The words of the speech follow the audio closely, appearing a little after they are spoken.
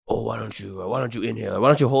oh, why don't you inhale? Or why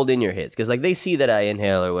don't you hold in your hits? Because like they see that I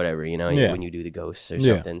inhale or whatever, when you do the ghosts or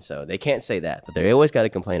something. So they can't say that, but they always got to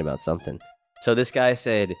complain about something. So this guy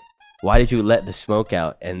said, why did you let the smoke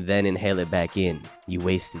out and then inhale it back in? You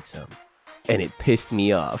wasted some. And it pissed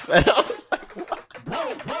me off. And I was like, what?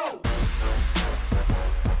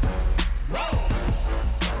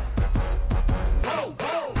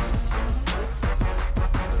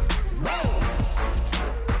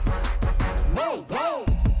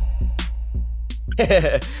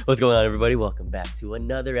 What's going on, everybody? Welcome back to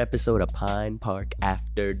another episode of Pine Park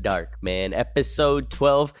After Dark, man. Episode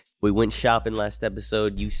 12. We went shopping last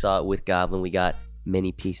episode. You saw it with Goblin. We got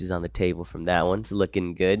many pieces on the table from that one. It's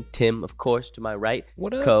looking good. Tim, of course, to my right,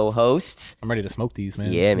 what up? Co-host. I'm ready to smoke these,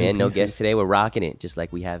 man. Yeah, man. No guests today. We're rocking it, just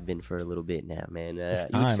like we have been for a little bit now, man.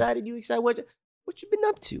 You excited? What you been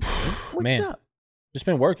up to, man? What's up? Just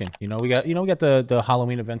been working. We got the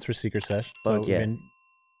Halloween events for Secret Sesh. Fuck so yeah. We've been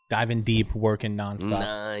diving deep, working nonstop.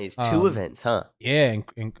 Nice. 2 events, huh? Yeah,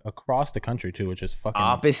 and across the country too, which is fucking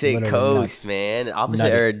opposite coast, nuts. man.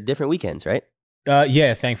 Opposite or different weekends, right?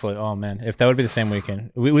 Yeah, thankfully. Oh man, if that would be the same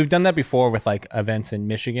weekend, we've done that before with like events in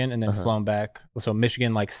Michigan and then flown back. So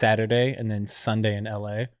Michigan like Saturday and then Sunday in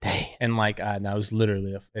LA. Dang. And like that was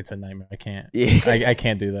literally it's a nightmare. I can't. Yeah. I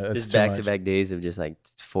can't do that. It's just back-to-back days of just like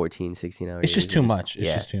 14, 16 hours. It's just too much.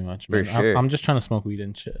 It's just too much. Man. For sure. I'm just trying to smoke weed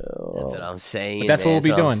and chill. That's what I'm saying. But that's what we'll be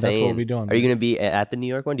doing. That's what we'll be doing. Are you gonna be at the New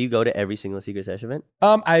York one? Do you go to every single Secret Sesh event?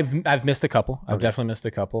 I've missed a couple. I've Okay. definitely missed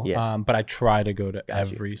a couple. Yeah. But I try to go to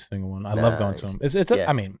every single one. I love going to them.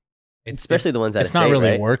 I mean, especially the ones that it's not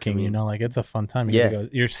really right? working. I mean, like it's a fun time. You gotta go,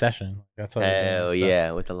 your session. That's all. Hell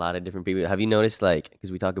yeah, with a lot of different people. Have you noticed, like,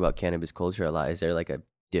 because we talk about cannabis culture a lot, is there like a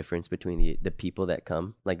difference between the people that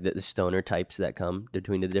come, like the stoner types that come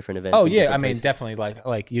between the different events? Oh yeah, I mean definitely.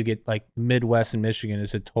 Like you get like Midwest and Michigan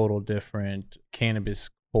is a total different cannabis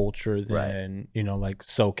culture than like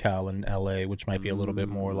SoCal and LA, which might be a little bit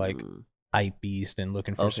more like hype beast and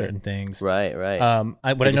looking for certain things. Right.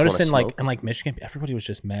 I noticed in like Michigan, everybody was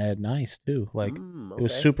just mad nice too. Like it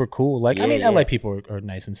was super cool. Like LA people are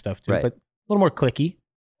nice and stuff too, but a little more cliquey.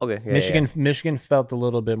 Okay. Michigan felt a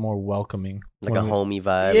little bit more welcoming, like a homey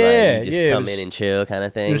vibe. Yeah, like you just come in and chill kind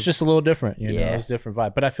of thing. It was just a little different. It was a different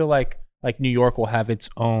vibe. But I feel like New York will have its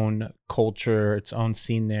own culture, its own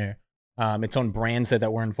scene there. Its own brands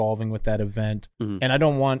that we're involving with that event. And I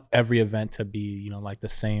don't want every event to be, like the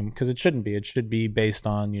same, because it shouldn't be. It should be based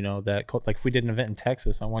on, that, like if we did an event in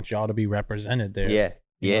Texas, I want y'all to be represented there.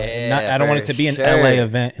 I don't want it to be an LA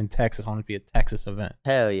event in Texas. I want it to be a Texas event.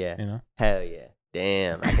 Hell yeah. Hell yeah.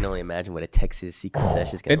 Damn, I can only imagine what a Texas Secret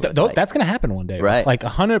Sesh is going to look like. That's going to happen one day. Right. Like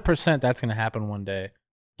 100% that's going to happen one day.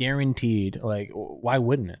 Guaranteed. Like, why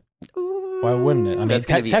wouldn't it? Why wouldn't it? I mean,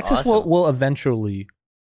 Texas awesome. will eventually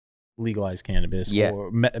legalize cannabis or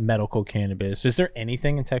medical cannabis. Is there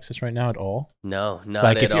anything in Texas right now at all? No,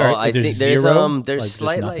 not at all. I think there's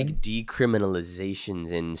slight like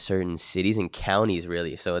decriminalizations in certain cities and counties,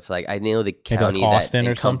 really. So it's like I know the county like that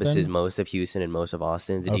encompasses most of Houston and most of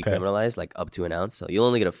Austin is decriminalized, like up to an ounce. So you'll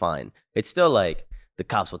only get a fine. It's still like the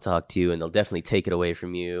cops will talk to you and they'll definitely take it away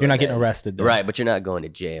from you. You're not getting arrested, though. Right? But you're not going to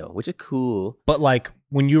jail, which is cool. But like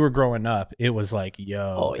when you were growing up, it was like,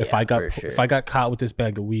 if I got caught with this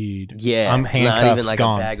bag of weed, I'm handcuffed. Not even like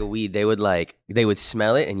gone. A bag of weed. They would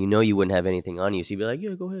smell it, and you wouldn't have anything on you. So you'd be like,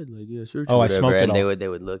 yeah, go ahead, like search. Oh, I smoked it. And they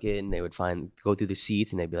would look it, and they would go through the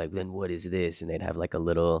seats, and they'd be like, then what is this? And they'd have like a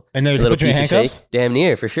little put you in handcuffs. Damn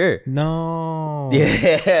near for sure. No. Yeah,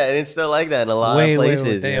 and it's still like that in a lot of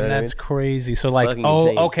places. Wait, damn, that's crazy. So like,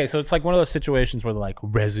 okay, so it's like one of those situations where like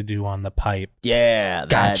residue on the pipe. Yeah,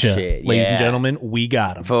 gotcha, that shit. Ladies and gentlemen, we got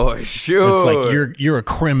him for sure. It's like you're a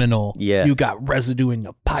criminal. Yeah, you got residue in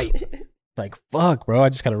your pipe. Like, fuck, bro, I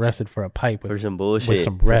just got arrested for a pipe for some bullshit. With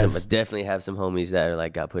some res. I definitely have some homies that are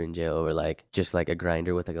like got put in jail over like just like a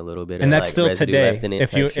grinder with like a little bit and of that's like still today.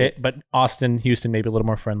 If you, but Austin, Houston, maybe a little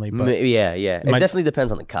more friendly. But it definitely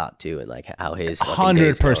depends on the cop too, and like how his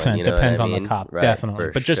 100% depends on the cop, right, definitely.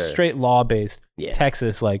 But just straight law based,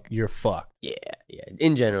 Texas, like you're fucked. Yeah.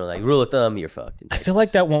 In general, like rule of thumb, you're fucked. I feel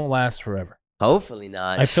like that won't last forever. Hopefully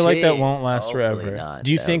not. I feel like that won't last forever. Not,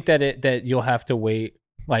 do you think that you'll have to wait?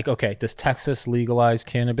 Like, okay, does Texas legalize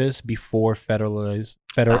cannabis before federally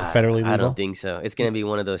legal? I don't think so. It's gonna be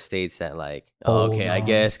one of those states that like, I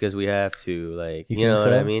guess because we have to, like, you know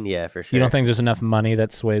what I mean? Yeah, for sure. You don't think there's enough money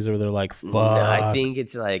that sways where they're like, fuck? No, I think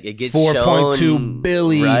it's like it gets 4.2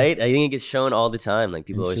 billion, right? I think it gets shown all the time. Like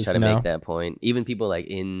people always try to make that point. Even people like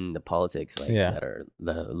in the politics, like that are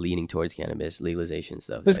leaning towards cannabis legalization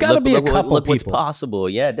stuff. There's got to be a couple people. What's possible?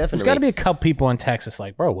 Yeah, definitely. There's got to be a couple people in Texas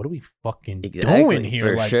like, bro, what are we fucking doing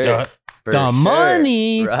here? For like, sure. the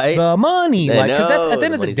money, right? The money. They like, because that's know at the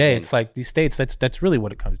end of the money's day, in. it's like these states. That's really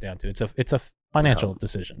what it comes down to. It's a financial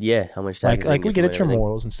decision. Yeah, how much tax? Like we get at your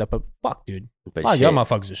morals and stuff, but fuck, dude. But y'all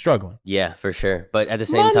motherfuckers are struggling. Yeah, for sure. But at the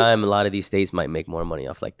same time, a lot of these states might make more money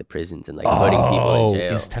off like the prisons and like putting people in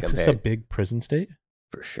jail. Is Texas a big prison state?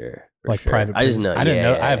 For sure. Private prisons? I just know. I didn't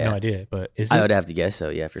know. I have no idea, but is it? I would have to guess so.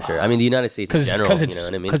 Yeah, for sure. I mean, the United States in general. You know what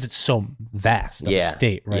I mean? Because it's so vast of a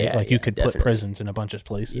state, right? Yeah, like you could put prisons in a bunch of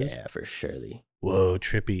places. Yeah, for surely. Whoa,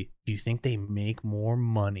 trippy. Do you think they make more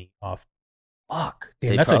money off? Fuck.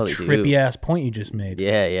 Damn, They that's a probably trippy ass point you just made.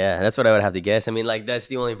 Yeah. That's what I would have to guess. I mean, like that's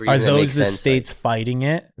the only reason. Are that those makes the sense, states fighting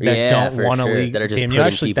it that don't want to leave? That are just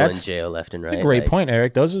putting people in jail left and right. That's a great point,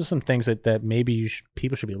 Eric. Those are some things that maybe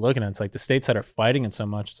people should be looking at. It's like the states that are fighting it so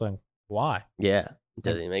much. It's like, why? Yeah. It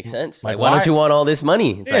doesn't make sense. Like, Why don't you want all this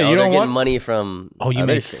money? It's like, you don't they're getting want money from. You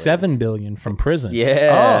made $7 billion from prison.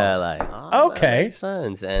 Yeah, okay, that makes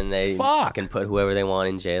sense. And they can put whoever they want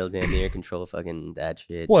in jail, damn near control fucking that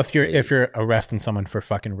shit. Well, if you're arresting someone for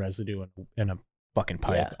fucking residue in a fucking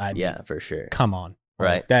pipe, for sure. Come on,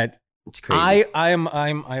 right? It's crazy.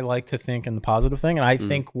 I like to think in the positive thing, and I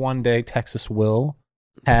think one day Texas will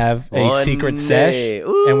have a secret sesh,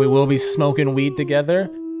 and we will be smoking weed together.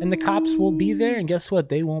 And the cops will be there, and guess what?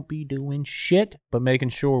 They won't be doing shit, but making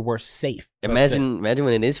sure we're safe. Imagine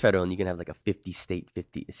when it is federal, and you can have like a 50-state,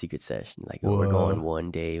 50 secret session. Like, we're going one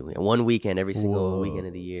day, one weekend, every single weekend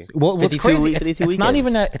of the year. Well, what's crazy? It's not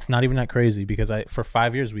even that. It's not even that crazy because for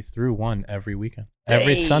 5 years we threw one every weekend,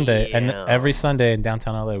 every Sunday in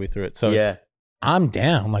downtown LA we threw it. So I'm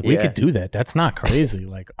down. Like we could do that. That's not crazy.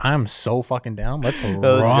 Like I'm so fucking down. Let's run. I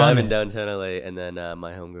was driving downtown LA, and then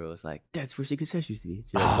my homegirl was like, "That's where Secret Sesh used to be."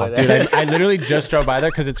 Dude, I literally just drove by there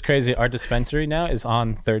because it's crazy. Our dispensary now is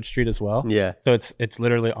on 3rd Street as well. Yeah. So it's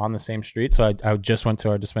literally on the same street. So I just went to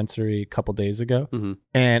our dispensary a couple days ago,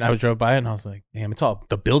 and I drove by it, and I was like, "Damn,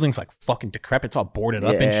 the building's like fucking decrepit. It's all boarded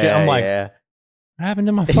up and shit." I'm like. What happened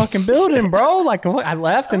to my fucking building, bro? Like I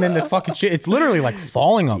left and then the fucking shit. It's literally like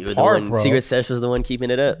falling apart, bro. Secret Sesh was the one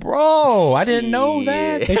keeping it up, bro. I didn't know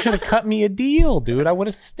that. They should have cut me a deal, dude. I would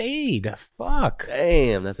have stayed. Fuck.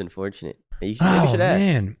 Damn, that's unfortunate. You should ask.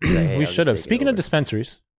 Man. We should have. Speaking of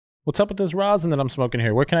dispensaries, what's up with this rosin that I'm smoking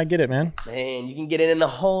here? Where can I get it, man? Man, you can get it in a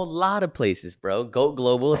whole lot of places, bro. Go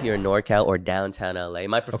global if you're in NorCal or downtown LA.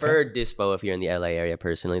 My preferred dispo if you're in the LA area.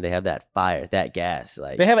 Personally, they have that gas.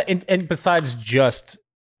 Like they have it, and besides just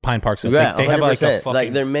Pine Park stuff, yeah, they have like a fucking,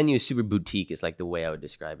 like their menu is super boutique. Is like the way I would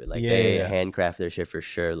describe it. Like they handcraft their shit for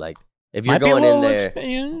sure. Like. If you're going in there,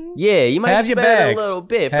 you might spend a little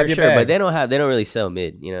bit for sure, but they don't really sell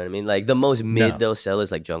mid. You know what I mean? Like the most mid they'll sell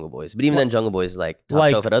is like Jungle Boys, but even then Jungle Boys is like top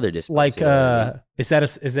shelf at other displays. Like you know is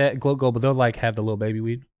that global? They'll like have the little baby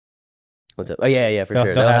weed. What's up? Oh yeah, for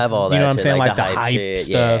sure. They'll have all that. You know what I'm shit, saying? Like the hype shit.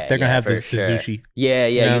 stuff. They're gonna have the sushi. Yeah.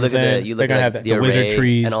 You look at the wizard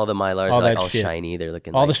trees and all the Mylars are like all shiny. They're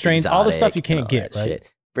looking all the strains, all the stuff you can't get right.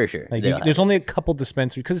 Shit. For sure. Like there's only a couple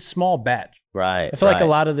dispensaries because it's small batch. Right. I feel like a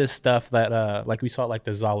lot of this stuff that like we saw like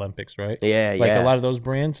the Zolympics, right? Yeah, like a lot of those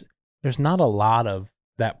brands, there's not a lot of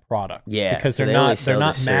that product. Yeah. Because they're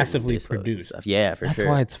not massively produced. Yeah, for sure. That's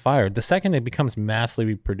why it's fired. The second it becomes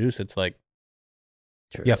massively produced, it's like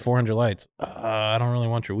True. Yeah, 400 lights. I don't really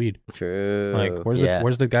want your weed. True. Like,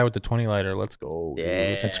 where's the guy with the 20 lighter? Let's go.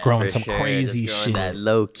 Yeah, that's growing some crazy shit. That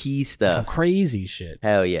low key stuff. Some crazy shit.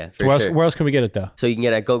 Hell yeah. Where else can we get it though? So you can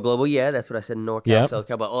get it at Go Global. Yeah, that's what I said in NorCal, South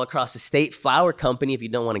Carolina. But all across the state, Flower Company. If you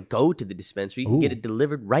don't want to go to the dispensary, you can get it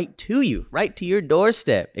delivered right to you, right to your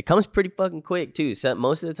doorstep. It comes pretty fucking quick too. So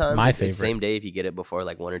most of the time, it's the same day if you get it before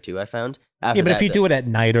like 1 or 2. I found. But if you do it at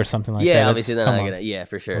night or something like that. Yeah, obviously then I get it.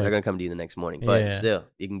 For sure. They're gonna come to you the next morning. But still,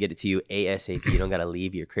 you can get it to you ASAP. You don't gotta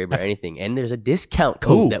leave your crib or anything. And there's a discount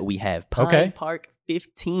code that we have. Pine Park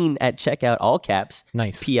 15 at checkout, all caps.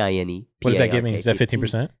 Nice. PINE. What does that give me? Is that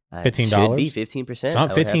 15%? $15? Should be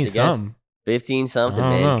 15%. 15 something. 15 something,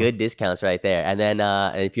 man. Good discounts right there. And then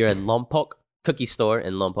if you're in Lompoc, Cookie Store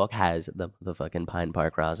in Lompoc has the fucking Pine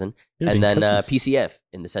Park rosin. And then PCF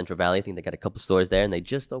in the Central Valley. I think they got a couple stores there, and they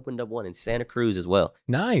just opened up one in Santa Cruz as well.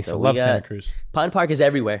 Nice. So I love Santa Cruz. Pine Park is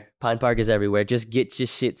everywhere. Just get your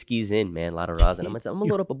shit skis in, man. A lot of rosin. I'm gonna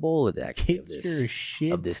load up a bowl of that.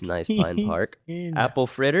 Of this nice Pine Park. Apple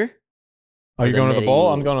fritter. Are you going to the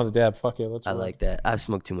bowl? I'm going to the dab. Fuck it. I like that. I've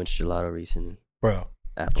smoked too much gelato recently. Bro.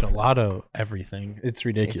 Gelato, everything. It's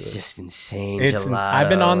ridiculous. It's just insane. Gelato. I've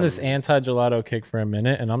been on this anti-gelato kick for a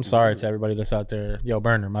minute, and I'm sorry to everybody that's out there. Yo,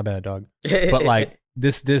 burner, my bad, dog. But like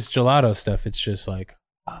this gelato stuff, it's just like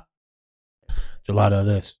gelato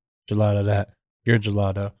this, gelato that. You're a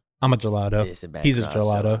gelato. I'm a gelato. He's a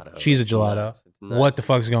gelato. She's a gelato. What the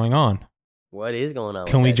fuck's going on? What is going on?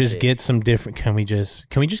 Can we just get some different? Can we just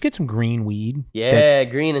get some green weed? Yeah,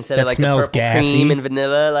 green instead of like smells the purple gassy. cream and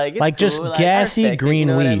vanilla. Like it's just cool. gassy green you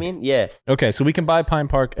know weed. What I mean? Yeah. Okay, so we can buy Pine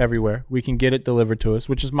Park everywhere. We can get it delivered to us,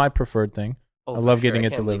 which is my preferred thing. I love getting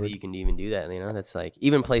it delivered. You can even do that. You know, that's like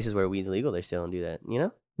even places where weed's legal, they still don't do that. You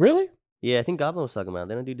know? Really? Yeah, I think Goblin was talking about it.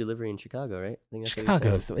 They don't do delivery in Chicago, right? I think that's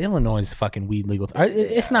Chicago, so Illinois is fucking weed legal.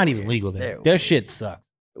 It's not even legal there. Their shit sucks.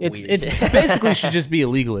 It basically should just be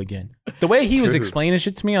illegal again. The way he was explaining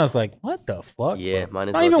shit to me, I was like, "What the fuck?" Yeah, mine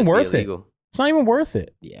is not even worth it. It's not even worth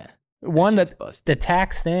it. Yeah, the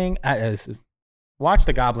tax thing. Watch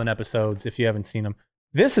the Goblin episodes if you haven't seen them.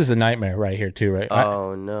 This is a nightmare right here too, right?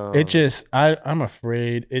 Oh no! It just, I'm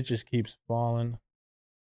afraid it just keeps falling.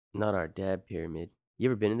 Not our dad pyramid. You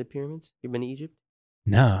ever been in the pyramids? You ever been to Egypt?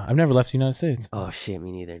 Nah, I've never left the United States. Oh shit,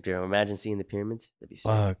 me neither. Jerome, imagine seeing the pyramids. That'd be sick.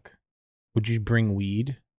 Fuck. Would you bring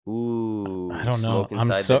weed? Ooh, I don't know.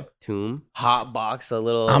 Inside the tomb. Hot box a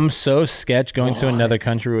little. I'm so sketch going to another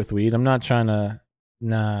country with weed. I'm not trying to.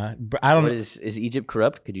 Nah, I don't. What is Egypt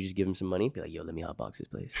corrupt? Could you just give him some money? Be like, yo, let me hotbox this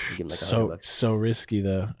place. Give him like $100. So risky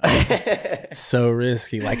though. So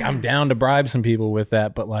risky. Like I'm down to bribe some people with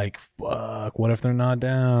that, but like, fuck. What if they're not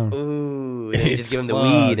down? Ooh, just give them the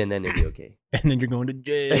weed and then it'll be okay. And then you're going to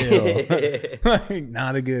jail. Like,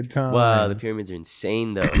 not a good time. Wow, the pyramids are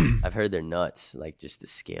insane though. I've heard they're nuts. Like just the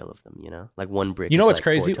scale of them, you know? Like one brick. You know what's like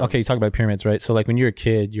crazy? Okay, you talk about pyramids, right? So like when you're a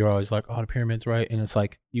kid, you're always like, oh, the pyramids, right? And it's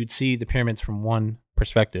like you'd see the pyramids from one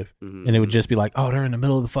perspective, and it would just be like, oh, they're in the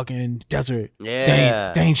middle of the fucking desert.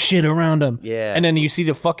 Yeah, they ain't shit around them. Yeah, and then you see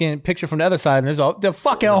the fucking picture from the other side, and there's the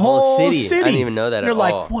fucking whole city. I didn't even know that. You're at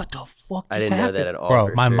like, all. what the fuck? I didn't know that at all,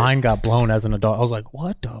 bro. My mind got blown as an adult. I was like,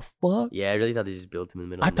 what the fuck? Yeah, I really thought they just built them in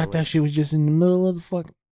the middle. I thought that shit was just in the middle of the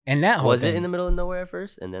fuck. And that was it in the middle of nowhere at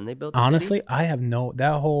first, and then they built. Honestly, city? I have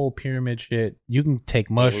that whole pyramid shit. You can take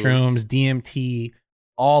mushrooms, DMT,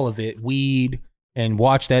 all of it, weed, and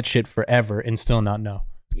watch that shit forever and still not know.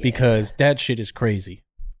 Yeah. Because that shit is crazy.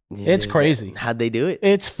 It's crazy. How'd they do it?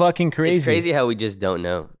 It's fucking crazy. It's crazy how we just don't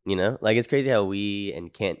know, you know? Like, it's crazy how we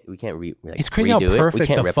can't it's crazy how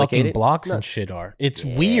perfect the fucking blocks and shit are. It's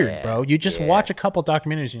weird, bro. You just watch a couple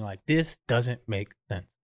documentaries and you're like, this doesn't make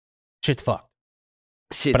sense. Shit's fucked.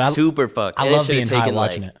 Shit's super fucked. I love being high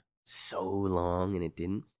watching it. So long and it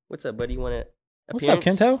didn't. What's up, buddy? You want an appearance?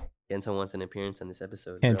 What's up, Kento? Kento wants an appearance on this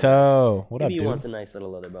episode. Kento, what up, dude? Maybe he wants a nice little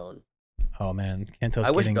leather bone. Oh man, Kento's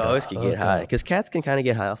I wish dogs could get high because cats can kind of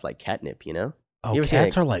get high off like catnip, you know? Oh,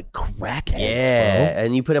 cats are like crackheads, yeah, bro.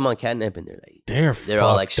 And you put them on catnip and they're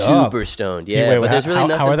all like up. super stoned. Yeah, but there's really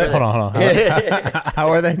nothing. How are they? Hold on. How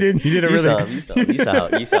are they, dude? You did it really.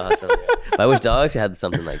 You saw something. I wish dogs had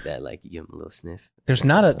something like that. Like you give them a little sniff. There's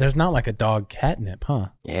not like a dog catnip,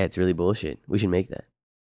 huh? Yeah, it's really bullshit. We should make that.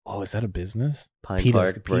 Oh, is that a business? Pine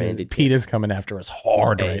Park branded. PETA's coming after us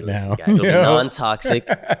hard right now. Guys, it'll be non-toxic.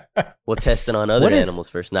 We'll test it on other animals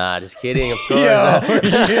first. Nah, just kidding. Of course.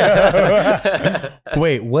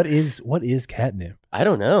 Wait, what is catnip? I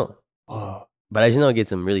don't know. Oh. But I just know it gets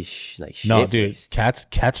them really shit. No, dude,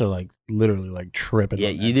 cats are like literally like tripping. Yeah,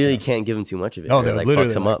 you literally can't give them too much of it. Oh, they're like literally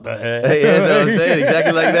fucks them like up. Yeah, that's what I'm saying.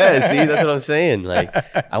 Exactly like that. See, that's what I'm saying. Like,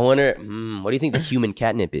 I wonder, what do you think the human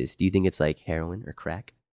catnip is? Do you think it's like heroin or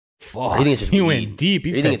crack? Fuck. Or do you think it's just he weed? Went deep.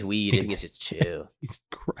 You think it's weed? You think it's just chill?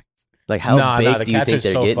 Christ. Like how big do you think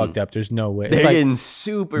they're getting? So fucked up. There's no way. They're getting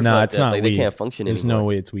super fucked up. It's not like weed. They can't function anymore. There's no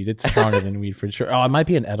way it's weed. It's stronger than weed for sure. Oh, it might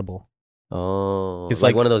be an edible. Oh, it's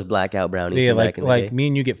like one of those blackout brownies. Yeah, like me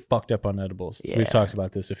and you get fucked up on edibles. Yeah. We've talked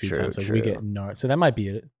about this a few times. Like we get gnarly. So that might be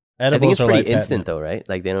it. Edibles I think it's pretty like instant though, right?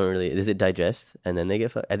 Like they don't really. Does it digest and then they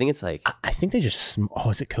get fucked? I think it's like. I think they just.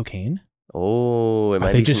 Oh, is it cocaine? Oh, it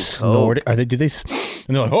might be. They just snort it? Are they? Do they?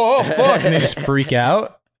 And they're like, oh fuck, and they just freak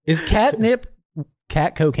out. Is catnip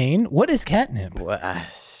cat cocaine? What is catnip?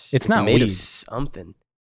 It's not made weed. Of something.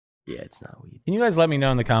 Yeah, it's not weed. Can you guys let me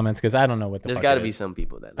know in the comments because I don't know what the. There's got to be some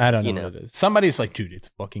people that. I don't know what it is. Somebody's like, dude, it's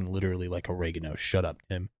fucking literally like oregano. Shut up,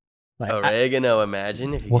 Tim. Like, oregano.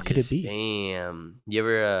 Imagine if you. What could it be? Damn. You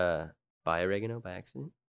ever buy oregano by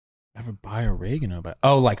accident? Ever buy oregano?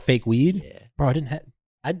 Like fake weed? Yeah. Bro,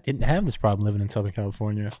 I didn't have this problem living in Southern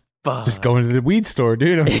California. Just going to the weed store,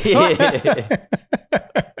 dude.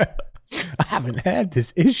 I haven't had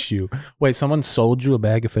this issue. Wait, someone sold you a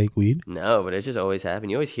bag of fake weed? No, but it's just always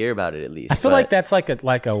happened. You always hear about it at least. I feel like that's like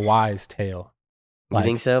a wise tale. You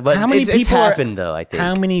think so? But it's happened though, I think.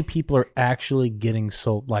 How many people are actually getting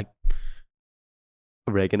sold like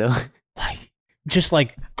oregano? Like just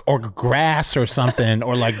like or grass or something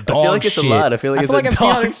or like dog I feel like shit. it's a lot. I feel like it's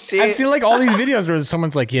dog shit. I've seen like all these videos where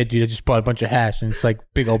someone's like, yeah, dude, I just bought a bunch of hash and it's like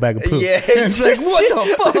big old bag of poop. Yeah, it's like what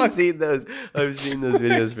the fuck? I've seen those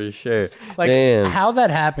videos for sure. Like damn. How that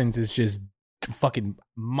happens is just fucking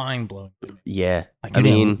mind blowing. Yeah, like,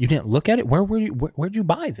 you didn't look at it. Where were you? Where'd you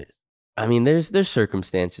buy this? I mean, there's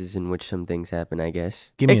circumstances in which some things happen. I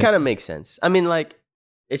guess it kind of makes sense. I mean, like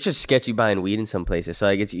it's just sketchy buying weed in some places. So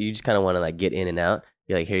I guess you just kind of want to like get in and out.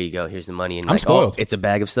 You're like, here you go. Here's the money. And I'm like, spoiled. Oh, it's a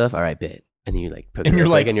bag of stuff. All right, bet. And then you like, and you're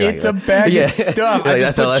like, it's a bag of stuff. Like,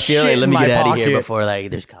 that's all I feel. Like, let me get out of here pocket. before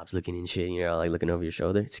like there's cops looking and shit. And you're all like looking over your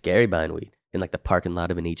shoulder. It's scary buying weed in like the parking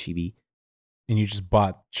lot of an HEB. And you just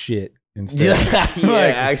bought shit instead. Yeah,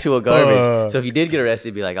 like, actual garbage. So if you did get arrested,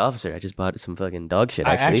 you'd be like, officer, I just bought some fucking dog shit.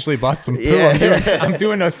 I actually bought some poo. Yeah. I'm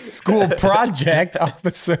doing a school project,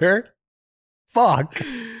 officer. Fuck.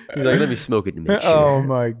 He's like, let me smoke it to make sure. Oh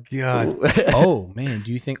my god. Oh man,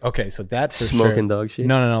 do you think? Okay, so that's for smoking dog shit.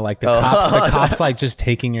 No. Like the cops like just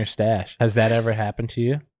taking your stash. Has that ever happened to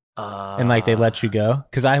you? And like they let you go?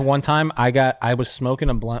 Because one time I was smoking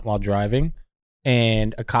a blunt while driving,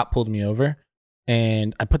 and a cop pulled me over,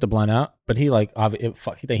 and I put the blunt out, but he like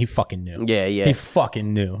he fucking knew. Yeah. He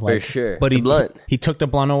fucking knew, like, for sure. But blunt. He took the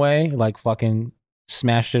blunt away, like fucking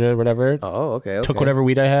smashed it or whatever. Oh, okay. Took whatever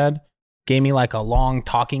weed I had. Gave me like a long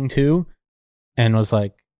talking to and was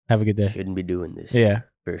like, have a good day. Shouldn't be doing this. Yeah.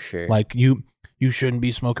 For sure. Like you shouldn't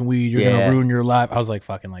be smoking weed. You're going to ruin your life. I was like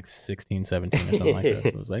fucking like 16, 17 or something like that.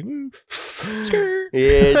 So I was like,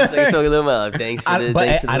 yeah, just like smoking a little mouth. Thanks for the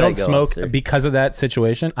But I don't smoke officer. because of that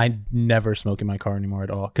situation. I never smoke in my car anymore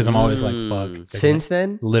at all. Because I'm always like, fuck. Since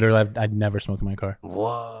then? Literally, I'd never smoke in my car.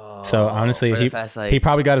 Whoa. So honestly, he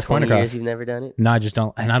probably got his point across. Years you've never done it? No, I just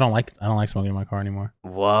don't. And I don't like smoking in my car anymore.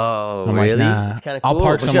 Whoa, I'm really? Like, nah. It's kind of cool. I'll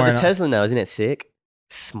park but somewhere. You have the Tesla now, isn't it sick?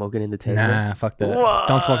 Smoking in the Tesla. Nah, fuck that. What?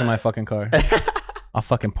 Don't smoke in my fucking car. I'll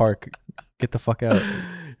fucking park. Get the fuck out.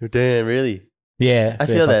 Damn, really? Yeah, I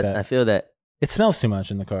feel that. I feel that. It smells too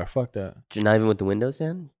much in the car. Fuck that. You're not even with the windows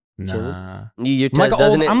down? Nah. I'm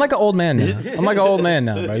like an old man now. I'm like an old man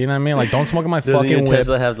now, bro. You know what I mean? Like, don't smoke in my doesn't fucking your whip.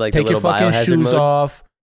 Tesla have like Take the your little fucking biohazard shoes mode? off.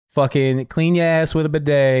 Fucking clean your ass with a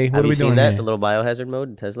bidet. What are we doing that? here? The little biohazard mode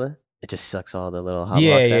in Tesla? It just sucks all the little hot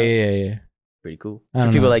yeah, blocks out. Yeah. Pretty cool. I For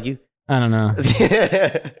don't people know. like you. I don't know.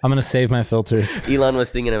 I'm gonna save my filters. Elon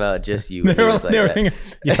was thinking about just you. Yo,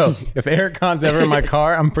 if Erick Khan's ever in my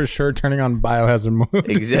car, I'm for sure turning on biohazard mode.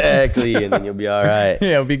 Exactly, and then you'll be all right.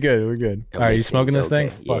 Yeah, it'll be good. We're good. All right, you smoking this thing?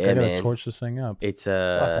 Yeah, Fuck, I gotta man. torch this thing up. It's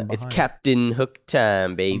Captain Hook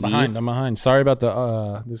time, baby. I'm behind. Sorry about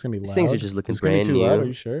the. This is gonna be loud. These things are just looking It's gonna be brand too new. loud. Are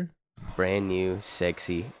you sure? Brand new,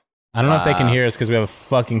 sexy. I don't know if they can hear us because we have a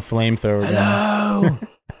fucking flamethrower. Hello.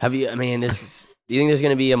 Have you? I mean, this is. Do you think there's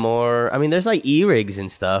going to be a more, I mean, there's like e-rigs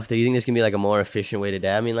and stuff. Do you think there's going to be like a more efficient way to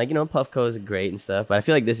dab? I mean, like, you know, Puffco's great and stuff, but I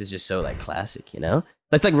feel like this is just so like classic, you know?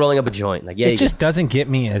 It's like rolling up a joint. Like, yeah, it just doesn't get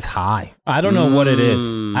me as high. I don't know what it is.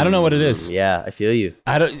 I don't know what it is. Yeah, I feel you.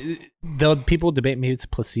 People debate maybe it's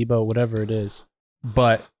placebo, whatever it is,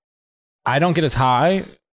 but I don't get as high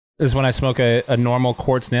as when I smoke a normal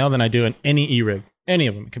quartz nail than I do in any e-rig. Any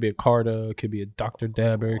of them. It could be a Carta, it could be a Dr.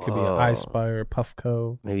 Dabber, it could be an iSpire,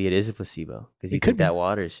 Puffco. Maybe it is a placebo because you think that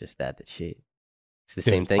water is just that shit. It's the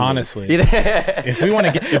same thing. Honestly, if we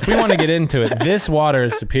want to get into it, this water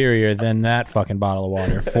is superior than that fucking bottle of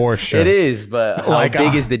water for sure. It is, but how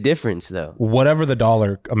big is the difference though? Whatever the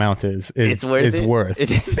dollar amount is it's worth.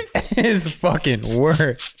 It's fucking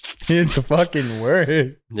worth. It's fucking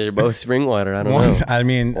worth. They're both spring water. I don't know. I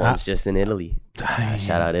mean, one's just in Italy.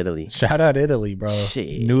 Shout out Italy. Shout out Italy, bro.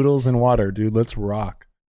 Shit. Noodles and water, dude. Let's rock.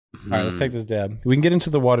 All right, let's take this dab. We can get into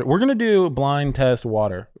the water. We're gonna do blind test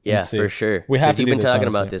water. Yeah, for sure. We have to. You've been talking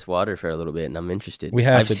honestly. about this water for a little bit, and I'm interested.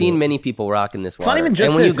 I've seen many people rocking this water. It's not even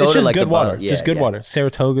just this. It's just good water. Just good water.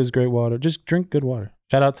 Saratoga's great water. Just drink good water.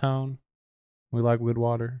 Shout out Tone. We like good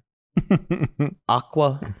water.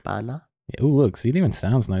 Aqua Bana. Yeah, ooh, look. See, it even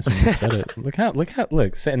sounds nice when you said it. Look.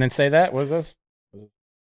 And then say that. What is this?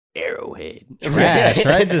 Arrowhead. Trash,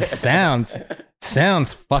 right? Just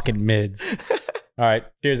sounds fucking mids. All right.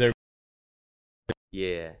 Cheers, everybody.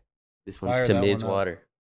 Yeah. This one's to mids water.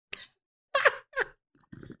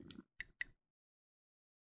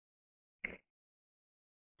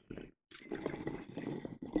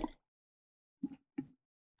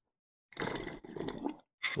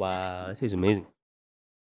 Wow, this is amazing.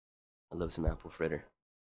 I love some apple fritter.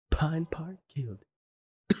 Pine Park killed.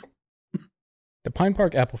 The Pine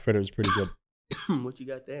Park apple fritter is pretty good. What you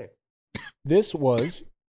got there? This was,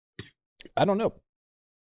 I don't know.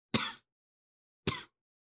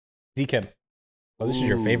 Dechem. Oh, this is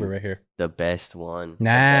your favorite right here. The best one.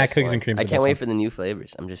 Nah, cookies and cream. I can't wait for the new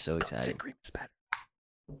flavors. I'm just so excited. Cookies and cream is better.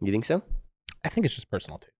 You think so? I think it's just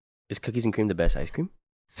personal taste. Is cookies and cream the best ice cream?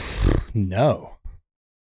 No.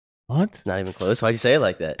 What? Not even close. Why'd you say it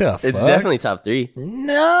like that? The it's fuck? definitely top 3.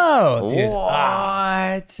 No, dude.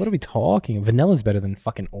 What? What are we talking? Vanilla's better than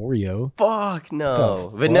fucking Oreo. Fuck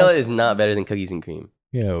no. Vanilla is not better than cookies and cream.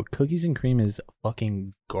 Yo, cookies and cream is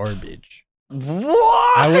fucking garbage.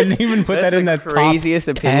 What? I wouldn't even put that in the craziest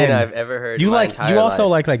top opinion 10. I've ever heard. You in my like? entire You also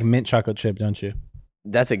life. like mint chocolate chip, don't you?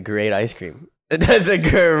 That's a great ice cream. That's a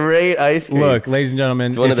great ice cream. Look, ladies and gentlemen,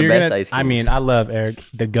 it's one of the best ice creams. I mean, I love Eric,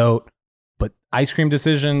 the GOAT, but ice cream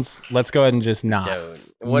decisions, let's go ahead and just not. Dude,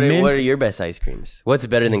 what are your best ice creams? What's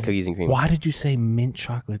better than cookies and cream? Why did you say mint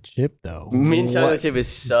chocolate chip though? Mint chocolate chip is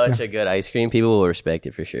such a good ice cream. People will respect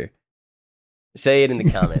it for sure. Say it in the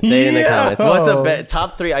comments. Say it in the comments. What's a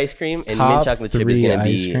top 3 ice cream? And mint chocolate chip is going to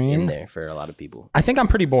be in there for a lot of people. I think I'm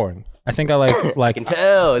pretty boring. I think I like I can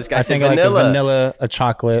tell. It's got some vanilla. I like a vanilla, a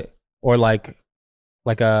chocolate, or like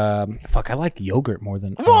a I like yogurt more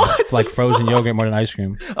than like frozen yogurt more than ice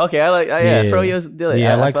cream. Okay, I like Froyo's delicious.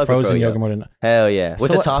 Yeah, I like frozen yogurt more than hell yeah.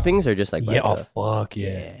 With the toppings or just like fuck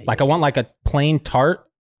yeah. Like I want like a plain tart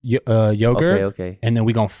yogurt. Okay. And then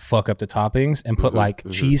we gonna fuck up the toppings and put like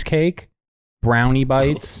cheesecake, brownie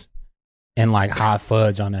bites, and like hot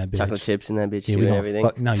fudge on that bitch. Chocolate chips in that bitch too and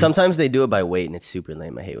everything. Sometimes they do it by weight and it's super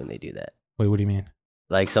lame. I hate when they do that. Wait, what do you mean?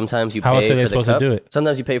 Like sometimes you How pay else are for they the supposed cup. to do it?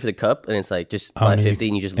 Sometimes you pay for the cup and it's like just $5.50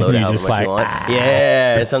 and you just load and it you however just much you want.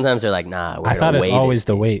 Yeah, and sometimes they're like, nah. I thought it's always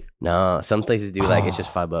the weight. No, some places do like it's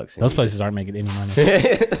just $5. Those places aren't making any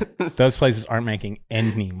money. Those places aren't making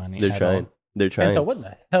any money. They're trying. They're trying. So what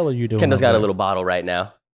the hell are you doing? Kendall's got a little bottle right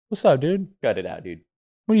now. What's up, dude? Got it out, dude.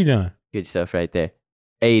 What are you doing? Good stuff right there.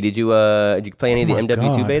 Hey, did you play any of the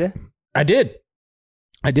MW2 beta?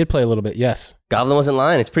 I did play a little bit, yes. Goblin wasn't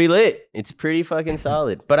lying. It's pretty lit. It's pretty fucking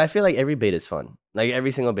solid. But I feel like every beta is fun. Like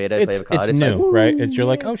every single beta I play with COD, it's new, like, right? You're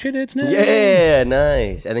like, oh shit, it's new. Yeah,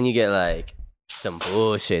 nice. And then you get like some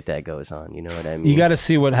bullshit that goes on. You know what I mean? You got to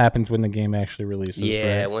see what happens when the game actually releases.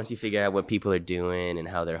 Yeah, right? Once you figure out what people are doing and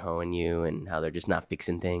how they're hoeing you and how they're just not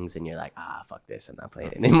fixing things, and you're like, fuck this, I'm not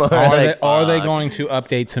playing it anymore. Are they going to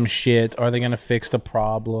update some shit? Are they going to fix the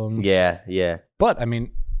problems? Yeah. But I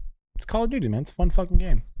mean, it's Call of Duty, man. It's a fun fucking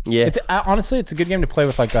game. Yeah. Honestly, it's a good game to play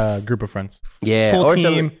with like a group of friends. Yeah. Full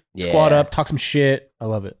team, squad up, talk some shit. I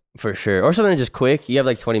love it. For sure. Or something just quick. You have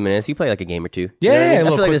like 20 minutes. You play like a game or two. Yeah. You know what I mean? I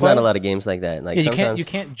feel like there's not a lot of games like that. Like you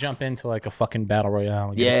can't jump into like a fucking battle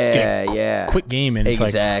royale. Yeah. Quick game and it's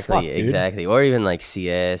exactly. Or even like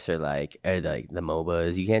CS or like the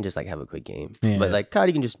MOBAs. You can't just like have a quick game. Yeah. But like COD,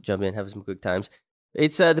 you can just jump in, have some quick times.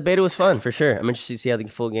 It's the beta was fun for sure. I'm interested to see how the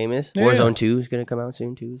full game is. Yeah. Warzone 2 is gonna come out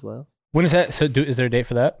soon too as well. When is that? So is there a date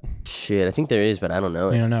for that? Shit, I think there is, but I don't know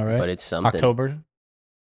it. You don't know, right? But it's something. October?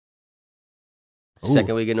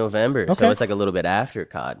 Second week of November. Okay. So it's like a little bit after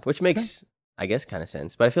COD, which makes, I guess, kind of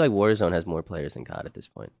sense. But I feel like Warzone has more players than COD at this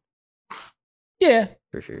point. Yeah.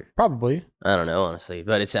 For sure. Probably. I don't know, honestly.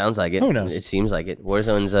 But it sounds like it. Who knows? It seems like it.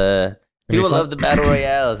 Warzone's... People love the battle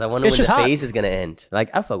royales. I wonder when the phase is gonna end. Like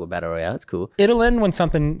I fuck with battle royale. It's cool. It'll end when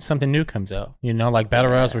something new comes out. You know, like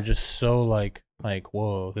battle royales were just so like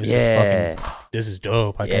whoa, this is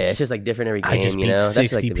dope. Like, it's just like different every game. I just beat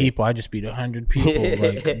 60 people. I just beat 100 people.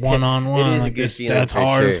 Like one on one. Like that's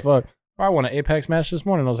hard as fuck. I won an Apex match this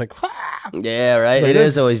morning. I was like, yeah, right. It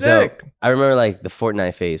is always dope. I remember like the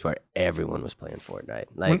Fortnite phase where everyone was playing Fortnite.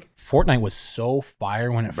 Like Fortnite was so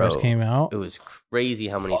fire when it first came out. It was crazy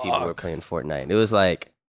how many people were playing Fortnite. It was like,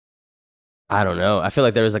 I don't know. I feel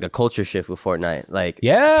like there was like a culture shift with Fortnite. Like,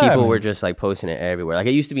 people were just like posting it everywhere. Like,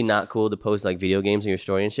 it used to be not cool to post like video games in your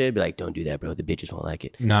story and shit. Be like, don't do that, bro. The bitches won't like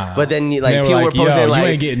it. Nah. But then like people were posting like, you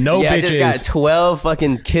ain't getting no bitches. I just got 12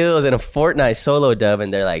 fucking kills in a Fortnite solo dub,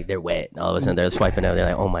 and they're like, they're wet. All of a sudden, they're swiping out. They're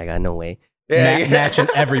like, oh my god, no way. Matching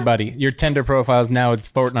everybody. Your Tinder profile's now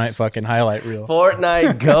with Fortnite fucking highlight reel.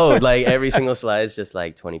 Fortnite gold. Like every single slide is just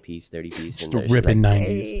like 20 piece, 30 piece. Just ripping like,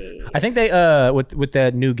 90s. Hey. I think they with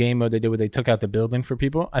that new game mode they did where they took out the building for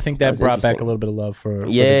people. I think that brought back a little bit of love for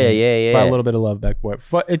yeah. Brought a little bit of love back for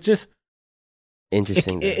it. It just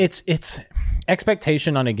interesting. It's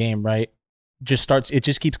expectation on a game, right? It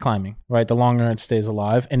just keeps climbing, right? The longer it stays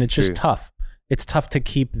alive, and it's just tough. It's tough to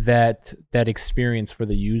keep that experience for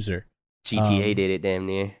the user. GTA did it damn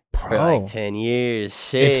near for like 10 years.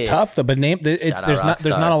 Shit. It's tough though, but there's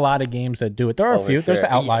not a lot of games that do it. There are a few. Sure. There's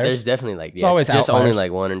the outliers. There's definitely like it's always just outliers. Only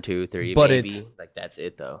like 1 or 2, 3, but maybe. Like that's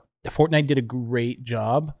it though. Fortnite did a great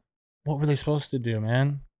job. What were they supposed to do,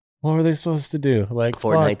 man? What were they supposed to do? Like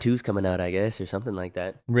Fortnite 2's coming out, I guess, or something like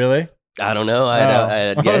that. Really? I don't know.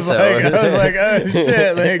 I guess so. I was like, oh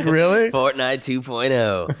shit, like really? Fortnite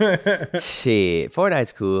 2.0. Shit,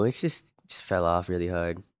 Fortnite's cool. It's just fell off really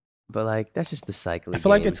hard. But like, that's just the cycle. I feel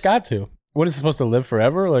like it's got to. What is it supposed to live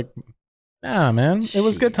forever? Like, nah, man. It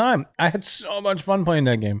was a good time. I had so much fun playing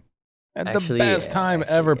that game. I had the best time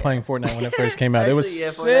ever playing Fortnite when it first came out. It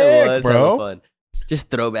was sick, bro. Fun.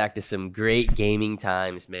 Just throwback to some great gaming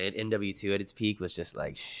times, man. NW2 at its peak was just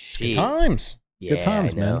like shit. Good times. Yeah, good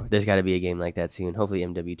times, man. There's got to be a game like that soon. Hopefully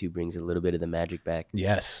MW2 brings a little bit of the magic back.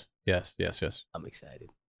 Yes. I'm excited.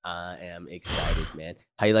 I am excited, man.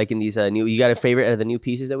 How you liking these new? You got a favorite out of the new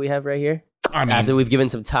pieces that we have right here? I mean, after we've given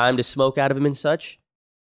some time to smoke out of them and such,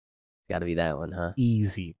 got to be that one, huh?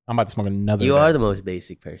 Easy. I'm about to smoke another. You are the most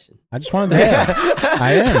basic person. I just wanted to say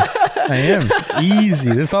I am.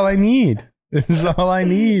 Easy. That's all I need. This is all I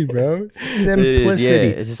need, bro.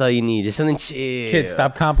 Simplicity. This is all you need. Just something chill. Kids,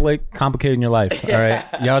 stop complicating your life. All right,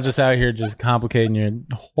 y'all just out here just complicating your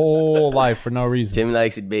whole life for no reason. Tim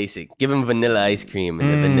likes it basic. Give him vanilla ice cream and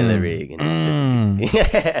the vanilla rig, and it's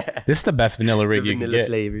just this is the best vanilla rig you can get.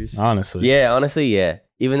 Flavors, honestly. Yeah.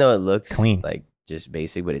 Even though it looks clean, like just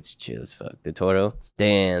basic, but it's chill as fuck. The Toro,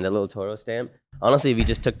 damn, the little Toro stamp. Honestly, if you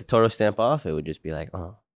just took the Toro stamp off, it would just be like,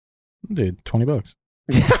 oh, dude, $20.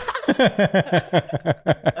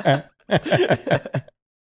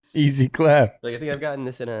 Easy clap. Like I think I've gotten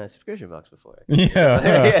this in a subscription box before.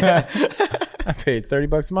 Yeah. I paid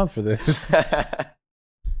 $30 a month for this. Nah,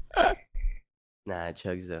 it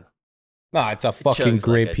chugs though. Nah, it's a fucking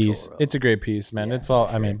great piece. It's a great piece, man. It's all.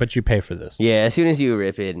 Sure. I mean, but you pay for this. Yeah, as soon as you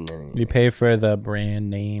rip it, and then, you pay for the brand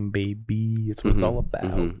name, baby. It's what it's all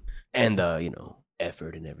about. And the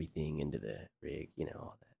effort and everything into the rig,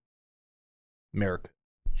 all that. America.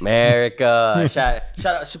 Shout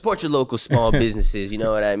out, support your local small businesses. You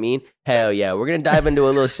know what I mean? Hell yeah. We're going to dive into a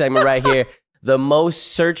little segment right here. The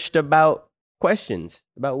most searched about questions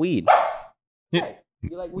about weed. Yeah.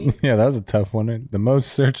 You like weed? Yeah, that was a tough one. The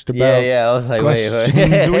most searched about I was like, wait.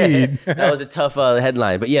 Weed. That was a tough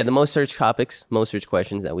headline. But yeah, the most searched topics, most searched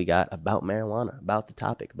questions that we got about marijuana, about the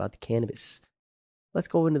topic, about the cannabis. Let's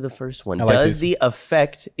go into the first one. Does the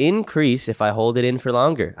effect increase if I hold it in for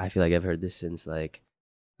longer? I feel like I've heard this since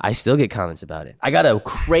I still get comments about it. I got a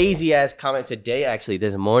crazy ass comment today, actually,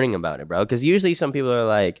 this morning about it, bro. Because usually some people are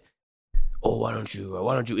like, "Oh, why don't you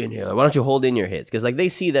inhale? Why don't you hold in your hits?" Because they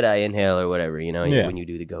see that I inhale or whatever, when you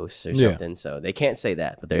do the ghosts or something. So they can't say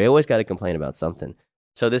that, but they always got to complain about something.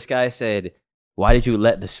 So this guy said, "Why did you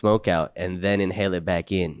let the smoke out and then inhale it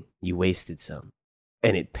back in? You wasted some,"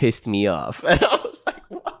 and it pissed me off. And I was like,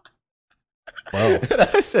 "What?" Whoa. And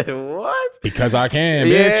I said, "What?" Because I can,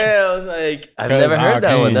 bitch. Yeah, I was like, I've never heard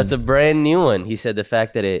that one. That's a brand new one. He said the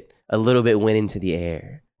fact that it a little bit went into the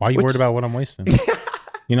air. Why are you worried about what I'm wasting?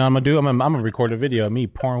 You know what I'm gonna do? I'm gonna record a video of me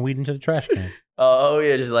pouring weed into the trash can. Oh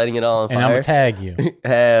yeah, just lighting it all on fire. And I'm gonna tag you.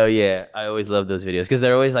 Hell yeah. I always love those videos because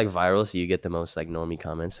they're always viral, so you get the most normie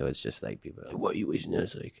comments. So it's just people are like, "What are you wasting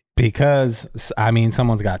this?" Because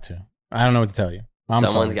someone's got to. I don't know what to tell you.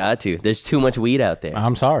 Someone's got to. There's too much weed out there.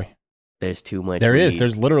 I'm sorry. There's too much There weed. is.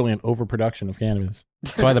 There's literally an overproduction of cannabis.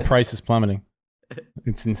 That's why the price is plummeting.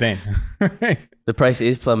 It's insane. The price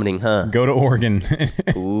is plummeting, huh? Go to Oregon.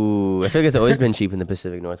 Ooh, I feel like it's always been cheap in the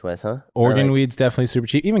Pacific Northwest, huh? Oregon weed's definitely super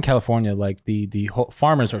cheap. Even California, the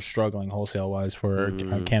farmers are struggling wholesale wise for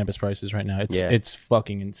cannabis prices right now. It's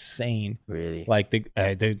fucking insane. Really?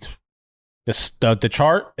 The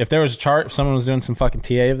chart. If there was a chart, if someone was doing some fucking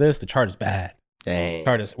TA of this, the chart is bad. Dang.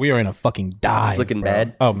 We are in a fucking dive. It's looking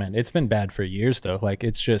bad. Oh man, it's been bad for years though.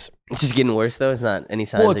 It's just getting worse though. It's not any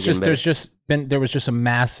signs. Well, it's just there was just a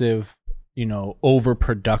massive,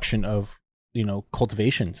 overproduction of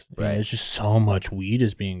cultivations. Right. There's just so much weed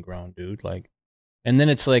is being grown, dude. And then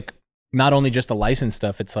it's not only just the licensed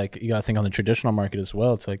stuff. It's you gotta think on the traditional market as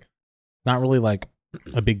well. It's not really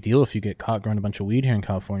a big deal if you get caught growing a bunch of weed here in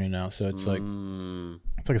California now. So it's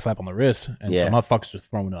it's like a slap on the wrist, and some motherfuckers are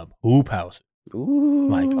throwing up hoop houses.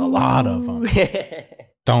 Ooh. A lot of them.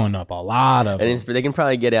 Throwing up a lot of them. And they can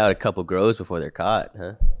probably get out a couple grows before they're caught,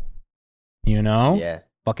 huh? Yeah.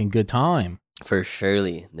 Fucking good time. For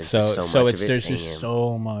surely. There's just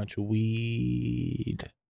so much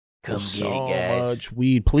weed. Come get it, guys. So much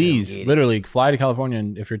weed. Please, literally, fly to California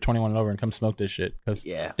and if you're 21 and over and come smoke this shit. Because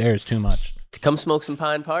there's too much. Come smoke some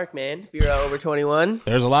Pine Park, man. If you're over 21.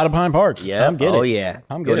 There's a lot of Pine Park. Yeah. Come get it. Oh, yeah.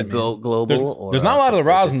 Come get it. Go global. There's not a lot of the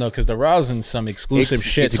rosin, though, because the rosin's some exclusive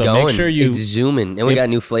shit. It's so going. Make sure you... It's zooming. And we got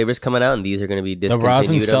new flavors coming out, and these are going to be discontinued, the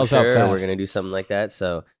rosin sells out fast. We're going to do something like that.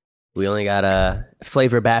 So we only got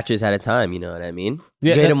flavor batches at a time, you know what I mean?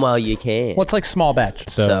 Get them while you can. Well, it's like small batch.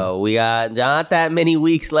 So we got not that many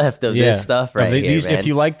weeks left of this stuff here, man. If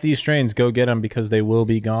you like these strains, go get them because they will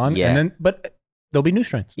be gone. Yeah. But there'll be new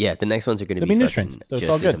strains. Yeah, the next ones are going to be new strains. So it's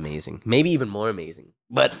all good. Amazing. Maybe even more amazing.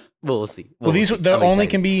 But we'll see. There only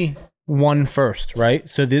can be one first, right?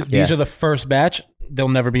 So these are the first batch. There'll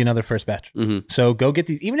never be another first batch. Mm-hmm. So go get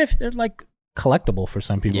these, even if they're like collectible for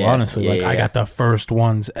some people, honestly. I got the first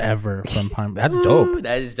ones ever from Pine. That's dope.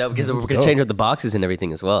 That is dope because we're going to change up the boxes and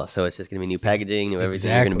everything as well. So it's just going to be new packaging, new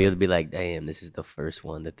everything. You're going to be able to be like, damn, this is the first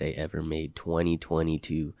one that they ever made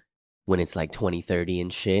 2022 when it's like 2030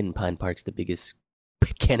 and shit. And Pine Park's the biggest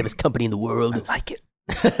cannabis company in the world. I like it.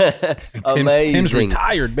 Amazing. Tim's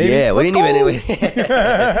retired, baby. Yeah, we didn't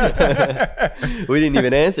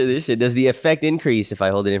even answer this shit. Does the effect increase if I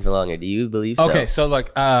hold it in for longer? Do you believe so? Okay, so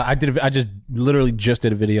like I just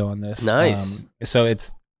did a video on this. Nice. So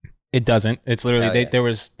it doesn't. It's literally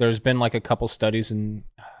there's been like a couple studies in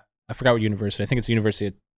I forgot what university. I think it's the University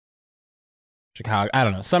of Chicago. I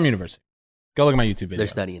don't know, some university. Go look at my YouTube video. They're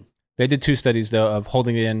studying. They did 2 studies, though, of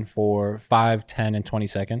holding it in for 5, 10, and 20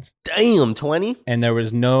 seconds. Damn, 20? And there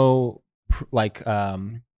was no, like,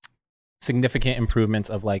 significant improvements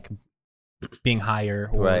of, like, being higher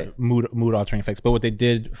or mood-altering effects. But what they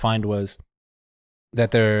did find was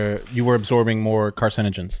that you were absorbing more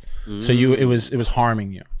carcinogens. So it was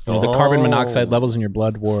harming you. The carbon monoxide levels in your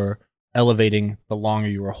blood were elevating the longer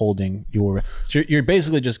you were holding so you're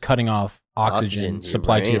basically just cutting off oxygen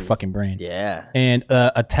supply to your fucking brain. Yeah. And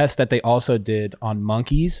a test that they also did on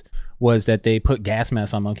monkeys was that they put gas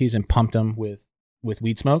masks on monkeys and pumped them with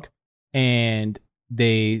weed smoke, and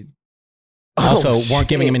they also weren't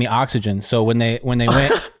giving them any oxygen. So when they went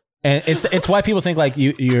and it's why people think like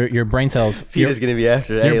your brain cells Peter's gonna be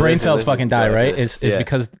after that. Your brain cells fucking die, right? It's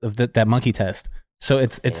because of that monkey test. So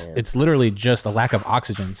it's literally just a lack of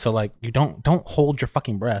oxygen. So like you don't hold your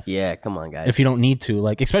fucking breath. Yeah, come on, guys. If you don't need to,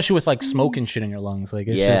 like especially with like smoke and shit in your lungs, like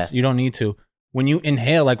it's just you don't need to. When you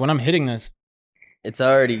inhale, like when I'm hitting this, it's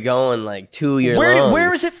already going like to your lungs.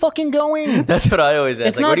 Where is it fucking going? That's what I always ask.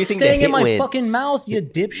 It's like, not staying in my fucking mouth, you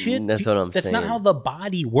dipshit. That's what I'm saying. That's not how the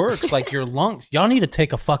body works. Like your lungs, y'all need to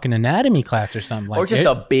take a fucking anatomy class or something. Like or just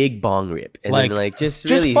a big bong rip, and then like just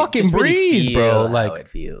fucking breathe, bro. Like how it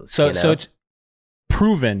feels. So it's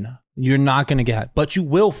proven you're not gonna get high, but you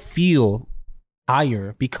will feel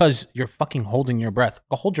higher because you're fucking holding your breath.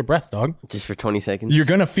 Go hold your breath, dog. Just for 20 seconds. You're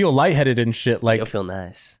gonna feel lightheaded and shit. Like you'll feel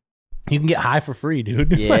nice. You can get high for free,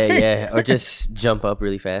 dude. Yeah. Or just jump up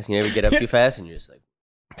really fast. You never get up too fast and you're just like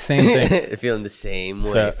same thing. Feeling the same way.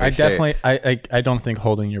 So I don't think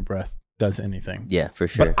holding your breath does anything. Yeah, for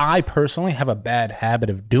sure. But I personally have a bad habit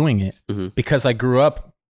of doing it because I grew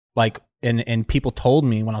up like and people told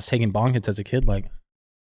me when I was taking bong hits as a kid, like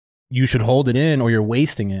you should hold it in or you're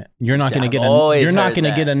wasting it. You're not going to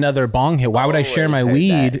get get another bong hit. Why would I share my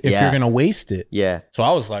weed if you're going to waste it? Yeah. So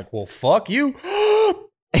I was like, well, fuck you.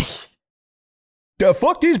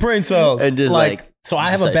 Fuck these brain cells. And just like so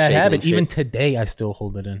I have a bad habit. Even today, I still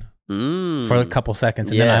hold it in for a couple seconds.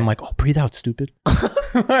 And then I'm like, oh, breathe out, stupid.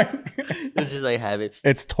 It's just like habit.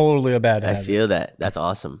 It's totally a bad habit. I feel that. That's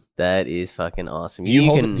awesome. That is fucking awesome. Do you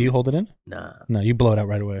hold it in? Nah. No, you blow it out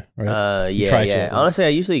right away, right? Yeah. Honestly, I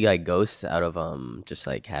usually like ghost out of just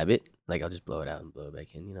like habit. Like I'll just blow it out and blow it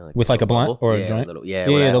back in, you know, like with like a blunt or a joint. The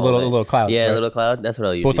little cloud. Yeah, the little cloud. That's what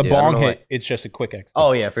I'll use. But with a bong hit, it's just a quick exit.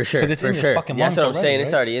 Oh yeah, for sure. Because it's in your fucking lungs. That's what I'm saying. Right?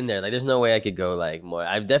 It's already in there. Like there's no way I could go like more.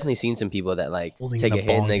 I've definitely seen some people that like take a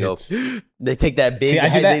hit and they go, they take that big. See,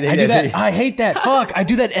 I do that. I hate that. Fuck, I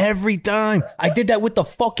do that every time. I did that with the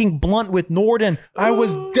fucking blunt with Norden. I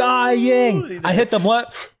was dying. I hit the blunt.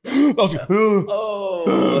 I was like,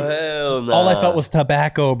 oh hell no! All I felt was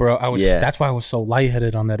tobacco, bro. That's why I was so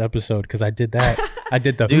lightheaded on that episode because I did that. I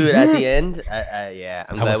did the dude at the end.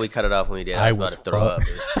 I'm glad we cut it off when we did. I was about to throw up. It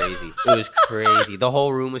was crazy. It was crazy. The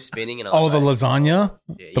whole room was spinning. And the lasagna,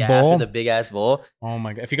 the bowl, after the big ass bowl. Oh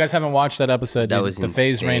my god! If you guys haven't watched that episode, that was the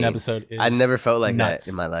Phase Rain episode. I never felt like that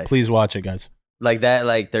in my life. Please watch it, guys. Like that,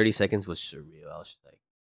 like 30 seconds was surreal. I was just like.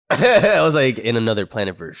 I was like in another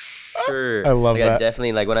planet for sure. I love that. I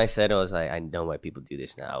definitely like when I said I was like I know why people do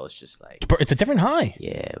this now. I was just like it's a different high.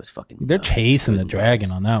 Yeah, it was fucking. They're chasing the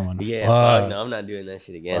dragon on that one. Yeah, fuck no, I'm not doing that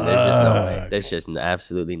shit again. There's just no way. There's just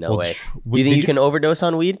absolutely no way. Do you think you can overdose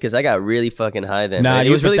on weed? Because I got really fucking high then. Nah, it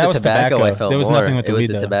was really the tobacco. I felt there was more. nothing with the weed.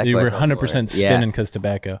 The tobacco. You were 100% spinning because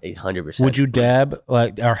tobacco. 100%. Would you dab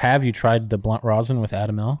or have you tried the blunt rosin with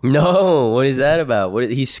Adam L? No. What is that about?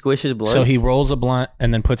 He squishes blunts. So he rolls a blunt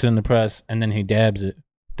and then puts it in the press and then he dabs it,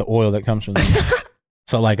 the oil that comes from it.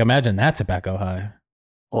 So like imagine that tobacco high.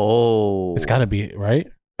 Oh. It's got to be, right?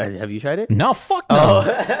 Have you tried it? No, fuck no.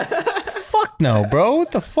 fuck no, bro.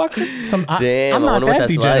 What the fuck? Damn, I'm not that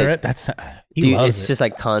degenerate. Like. That's dude, it's just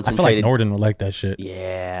like concentrated. I feel like Norden would like that shit.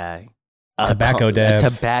 Yeah. Tobacco dabs. A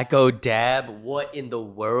tobacco dab. What in the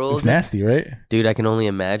world? It's nasty, right? Dude, I can only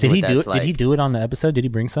imagine what that's like. Did he do it on the episode? Did he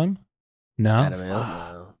bring some? No. I don't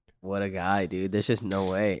know. What a guy, dude. There's just no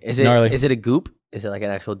way. Is it a goop? Is it like an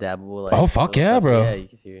actual dabbable? Like, oh, fuck yeah, bro. Yeah, you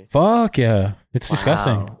can see it. Fuck yeah. It's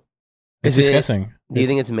disgusting. It's disgusting. Do you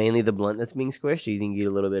think it's mainly the blunt that's being squished? Or do you think you get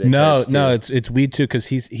a little bit of No, it's weed too, because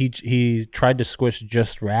he tried to squish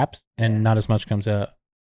just wraps and not as much comes out.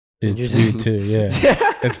 It's weird too, yeah.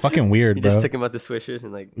 It's fucking weird, bro. You just took him out the swishers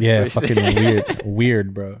and like fucking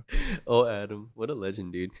weird, bro. Oh, Adam, what a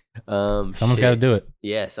legend, dude. Someone's got to do it.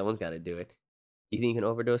 Yeah, someone's got to do it. You think you can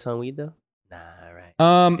overdose on weed though? Nah, right.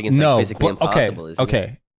 I think it's like physically impossible.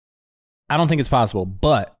 Okay. I don't think it's possible,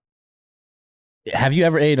 but have you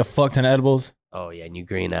ever ate a fuck ton of edibles? Oh yeah, and you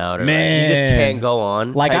green out, or man, you just can't go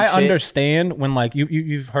on. Like I understand when like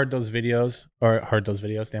you've heard those videos.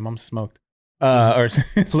 Damn, I'm smoked. Or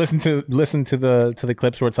listen to the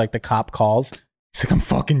clips where it's like the cop calls. He's like, I'm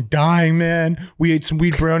fucking dying, man. We ate some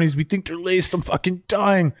weed brownies. We think they're laced. I'm fucking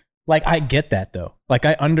dying. Like, I get that though. Like,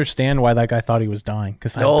 I understand why that guy thought he was dying,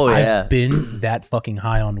 because I've been that fucking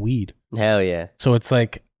high on weed. Hell yeah. So it's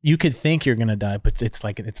like you could think you're gonna die, but it's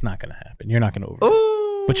like it's not gonna happen. You're not gonna overdose.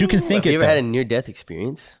 Ooh, but you can think it. You ever had a near-death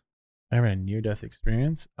experience? I ever had a near-death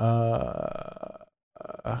experience? I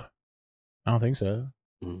don't think so.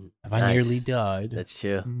 Have I nearly died? That's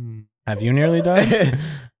true. Have you nearly died?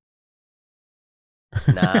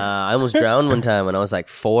 Nah, I almost drowned one time when I was like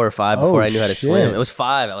 4 or 5 before I knew how to swim. It was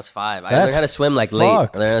 5. I was 5. I learned how to swim like late. I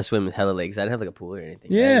learned how to swim hella late because I didn't have like a pool or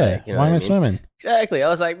anything. Yeah, like, you know why am I swimming? Exactly. I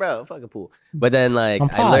was like, bro, fuck a pool. But then like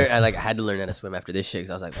I had to learn how to swim after this shit because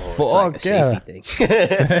I was like, oh, it's like a safety thing.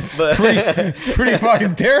 It's pretty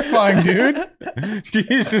fucking terrifying, dude.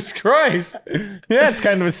 Jesus Christ. Yeah, it's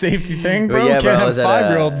kind of a safety thing, bro. Yeah, you can't have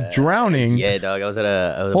 5-year-olds drowning. Yeah, dog. I was at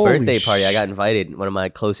a birthday party. I got invited. One of my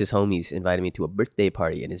closest homies invited me to a birthday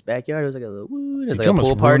party in his backyard. It was like a little woo. It was like a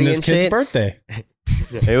pool party and shit. Birthday.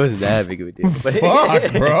 It wasn't that big of a deal. But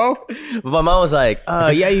fuck, bro. But my mom was like,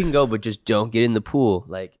 yeah, you can go, but just don't get in the pool.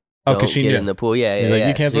 Like, don't get in the pool. Yeah.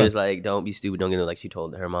 You can't she was like, don't be stupid. Don't get in. Like, she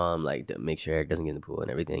told her mom, like, make sure Eric doesn't get in the pool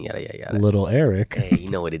and everything. Yada, yada, yada. Little Erick. Hey, you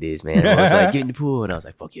know what it is, man. I was like, get in the pool. And I was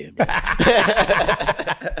like, fuck yeah, man.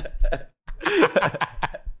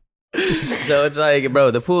 So it's like,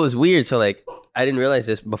 bro, the pool is weird. So, like, I didn't realize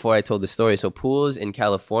this before I told the story. So pools in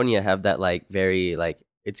California have that, like, very, like,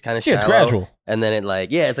 it's kind of shallow. Yeah, it's gradual. And then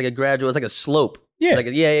it's like a gradual, it's like a slope. Yeah. Like,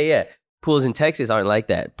 yeah. Pools in Texas aren't like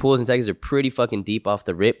that. Pools in Texas are pretty fucking deep off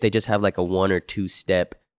the rip. They just have like a 1 or 2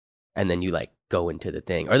 step, and then you like go into the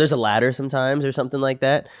thing. Or there's a ladder sometimes or something like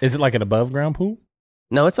that. Is it like an above ground pool?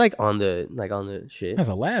 No, it's like on the shit. There's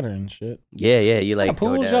a ladder and shit. Yeah. You like what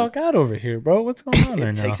pools y'all got over here, bro? What's going on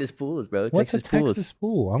there now? Texas pools, bro. What's a Texas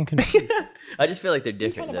pool? I'm confused. I just feel like they're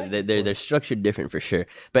different. They're structured different for sure.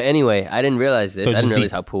 But anyway, I didn't realize this. I didn't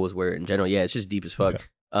realize how pools were in general. Yeah, it's just deep as fuck.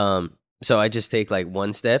 Okay. So I just take like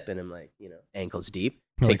 1 step and I'm like, ankles deep.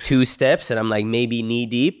 Take 2 steps and I'm like maybe knee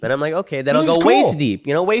deep. And I'm like, okay, then I'll go waist deep.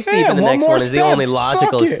 Waist deep. And the next one is the only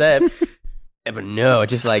logical step. But no,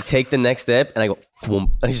 just like take the next step and I go, and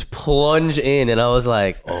I just plunge in and I was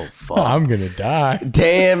like, oh fuck, I'm gonna die.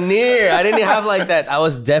 Damn near. I didn't have like that. I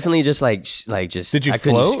was definitely just like just. Did you I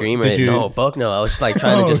couldn't float? scream or anything. No, fuck no. I was just like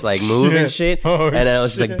trying to just like move and shit. And then I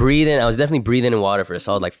was just like breathing. I was definitely breathing in water for a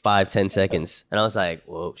solid like 5-10 seconds. And I was like,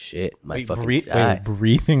 whoa, shit, breathing water.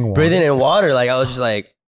 Breathing in water. Like I was just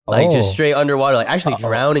like just straight underwater, like actually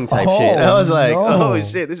drowning type shit. And I was like, oh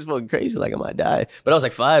shit, this is fucking crazy. Like I might die. But I was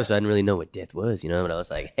like 5, so I didn't really know what death was, But I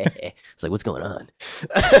was like, hey. I was like, what's going on?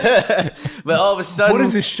 But all of a sudden, what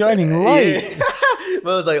is this shining light?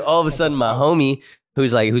 But it was like all of a sudden, my homie,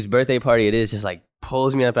 whose birthday party it is, just like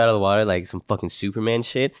pulls me up out of the water like some fucking Superman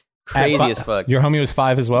shit. Crazy as fuck. Your homie was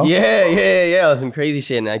 5 as well? Yeah. It was some crazy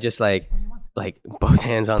shit, and I just like both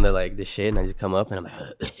hands on the shit, and I just come up and I'm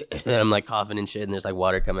like, and I'm like coughing and shit, and there's like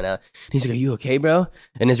water coming out. And he's like, "Are you okay, bro?"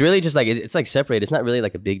 And it's really just like it's like separated. It's not really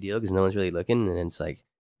like a big deal because no one's really looking, and it's like,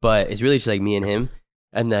 but it's really just like me and him.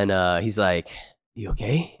 And then he's like, "You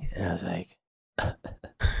okay?" And I was like,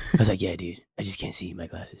 "Yeah, dude, I just can't see my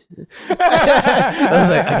glasses." I was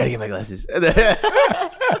like, "I gotta get my glasses." And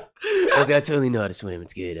was like, I totally know how to swim.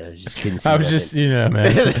 It's good. I was just kidding. I was just, man.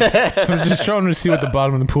 I was just trying to see what the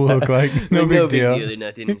bottom of the pool looked like. No big deal or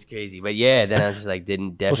nothing. It's crazy. But yeah, then I was just like,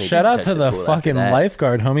 definitely. Well, shout out to the fucking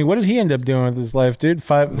lifeguard, homie. What did he end up doing with his life, dude?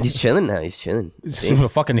 He's chilling now. He's chilling. He's a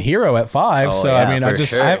fucking hero at 5. Oh, so yeah, I mean,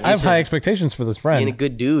 I have high expectations for this friend. Being a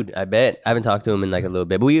good dude, I bet. I haven't talked to him in like a little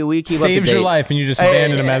bit, but we keep up to date. Saves your life, and you just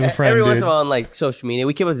abandon him as a friend. Every once in a while on like social media,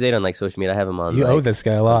 we keep up to date on like social media. I have him on. You owe this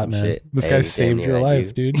guy a lot, man. Shit. This guy saved your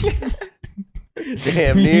life, dude.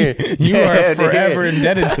 Damn near. You are forever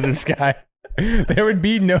indebted to this guy. There would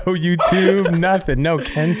be no YouTube, nothing, no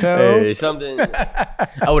Kento. Hey, something.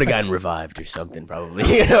 I would have gotten revived or something, probably.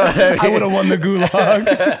 You know what I mean? I would have won the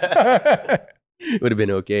gulag. Would have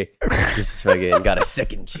been okay. Just fucking got a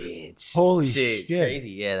second chance. Holy shit! It's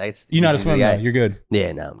crazy. Yeah, that's. You know how to swim though. You're good.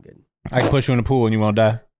 Yeah, no, I'm good. I can push you in a pool and you won't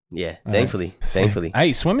die. Yeah, thankfully.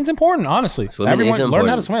 Hey, swimming's important, honestly. Everyone learn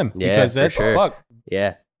how to swim because that's fuck.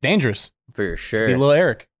 Yeah, dangerous for sure. Be a little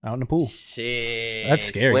Erick out in the pool. Shit, that's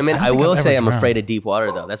scary. Swimming. I will say I'm afraid of deep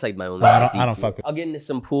water though. That's like my only. I don't fuck with. I'll get into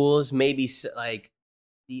some pools, maybe like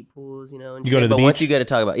deep pools, you know. You go to the beach. Once you got to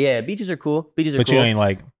talk about, beaches are cool. Beaches are cool. But you ain't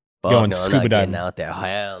like going scuba diving out there.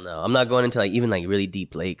 Hell no, I'm not going into like even like really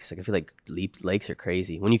deep lakes. Like I feel like deep lakes are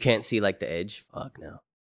crazy when you can't see like the edge. Fuck no.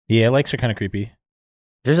 Yeah, lakes are kind of creepy.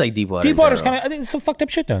 There's like deep water. Deep water's kind of. I think it's some fucked up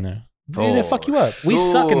shit down there. They fuck you up. We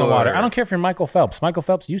suck in the water. I don't care if you're Michael Phelps. Michael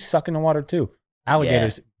Phelps, you suck in the water too.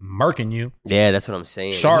 Alligators murking you. Yeah, that's what I'm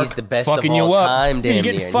saying. Shark, he's the best of all time. Damn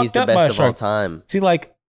near. He's the best of all time. See,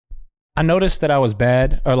 like, I noticed that I was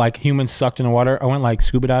bad, or like humans sucked in the water. I went like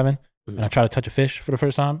scuba diving, and I tried to touch a fish for the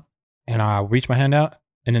first time, and I reached my hand out,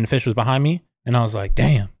 and then the fish was behind me, and I was like,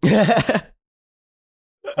 damn.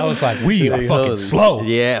 I was like, we are fucking slow.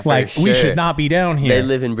 Yeah, like sure. We should not be down here. They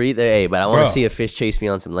live and breathe there. Hey, but I want to see a fish chase me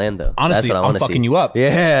on some land, though. Honestly, that's what I'm fucking you up.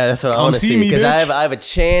 Yeah, that's what I want to see. Because I have a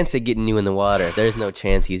chance at getting you in the water. There's no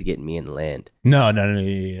chance he's getting me in the land. No.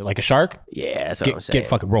 Like a shark? Yeah, that's what I'm saying. Get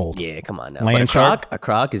fucking rolled. Yeah, come on now. Land shark? A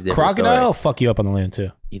croc is different. Crocodile will fuck you up on the land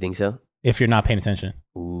too. You think so? If you're not paying attention.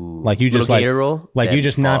 Ooh. Like you just like gator roll? Like you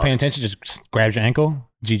just not paying attention, just grabs your ankle.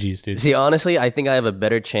 GG's, dude. See, honestly, I think I have a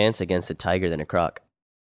better chance against a tiger than a croc.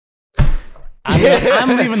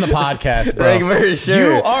 I'm leaving the podcast, bro. Like, for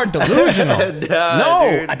sure. You are delusional.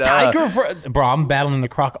 A tiger bro, I'm battling the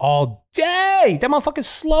croc all day. That motherfucker's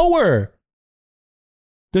slower.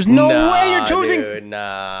 There's no way you're choosing. Dude,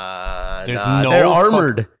 They're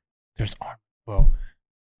armored. There's armor. Bro,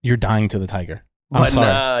 you're dying to the tiger. I'm but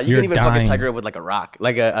sorry. You can even fuck a tiger up with like a rock.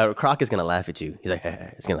 Like a croc is gonna laugh at you. He's like,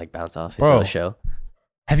 it's gonna like bounce off. It's not a show.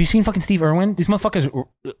 Have you seen fucking Steve Irwin? These motherfuckers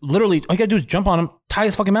literally, all you gotta do is jump on him, tie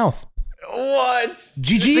his fucking mouth. What?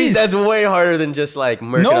 GG's. See, that's way harder than just like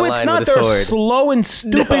murking a lion with a sword. No, it's not. They're slow and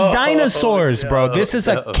stupid dinosaurs, bro. This is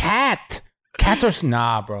a cat. Cats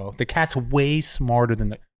are bro. The cat's way smarter than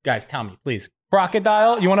the guys. Tell me, please.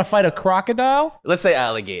 Crocodile? You want to fight a crocodile? Let's say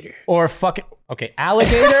alligator. Or fucking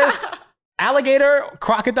alligator, alligator,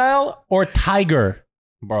 crocodile, or tiger,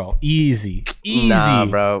 bro. Easy. Nah,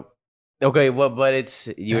 bro. Okay, but it's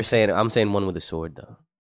I'm saying one with a sword though.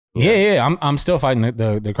 Yeah. I'm still fighting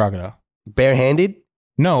the crocodile. Barehanded?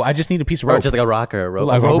 No, I just need a piece of rope. Or just like a rock or a rope.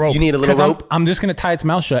 Like a rope. You need a little rope? I'm just going to tie its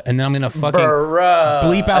mouth shut, and then I'm going to fucking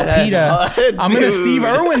bleep out PETA. I'm going to Steve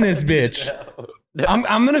Irwin this bitch. No.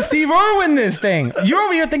 I'm going to Steve Irwin this thing. You're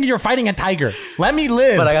over here thinking you're fighting a tiger. Let me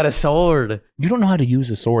live. But I got a sword. You don't know how to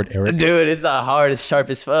use a sword, Erick. Dude, it's not hard. It's sharp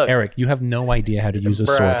as fuck. Erick, you have no idea how to use a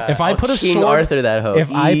sword. If I put a King sword, Arthur that hoe.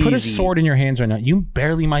 If I put a sword in your hands right now, you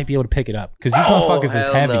barely might be able to pick it up because these motherfuckers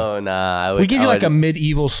is heavy. No, nah. We give you like a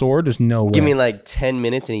medieval sword. There's no way. Give me like 10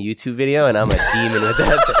 minutes in a YouTube video, and I'm a demon with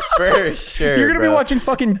that for sure. You're gonna be watching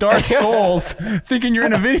fucking Dark Souls, thinking you're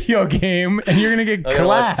in a video game, and you're gonna get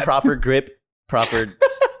clapped. Proper grip, proper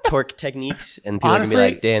torque techniques, and people honestly, are gonna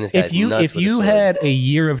be like, "Damn, this guy's nuts." If you had a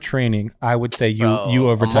year of training, I would say you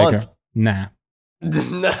over Tiger. Nah.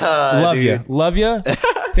 Love you.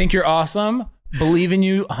 Think you're awesome. Believe in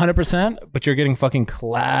you 100%, but you're getting fucking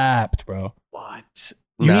clapped, bro. What?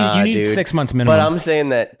 You need 6 months minimum. But I'm saying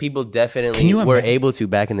that people definitely were able to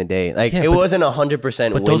back in the day. Like it wasn't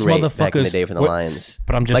 100% win rate back in the day for the Lions.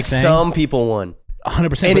 But I'm just like saying, some people won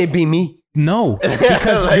 100%, and it'd be me. No,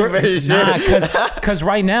 because like, because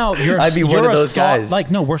right now I'd be one of those guys. Like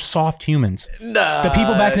we're soft humans. The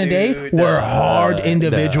people back in the day were hard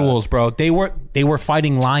individuals, bro. They were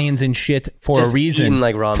fighting lions and shit for just a reason, eating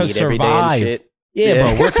like raw to meat survive. Every day and shit.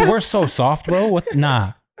 Yeah, bro, we're so soft, bro. What?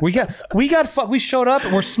 Nah. We showed up.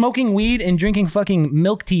 We're smoking weed and drinking fucking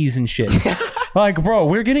milk teas and shit. Like, bro,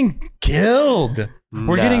 we're getting killed.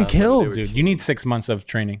 We're getting killed, dude. You need 6 months of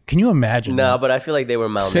training. Can you imagine? No, but I feel like they were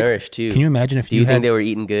malnourished too. Can you imagine if Do you think they were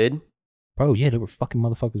eating good? Bro, yeah, they were fucking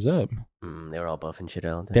motherfuckers up. They were all buff and shit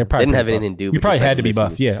out. They didn't have anything to do. You probably had to be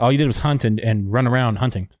buff. Yeah, all you did was hunt and run around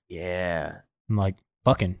hunting. Yeah. I'm like,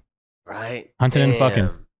 fucking. Right. Hunting and fucking.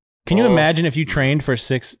 Can you imagine if you trained for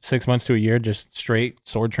six months to a year, just straight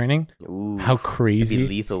sword training? Ooh, how crazy! It'd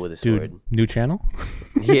be lethal with a sword. Dude, new channel?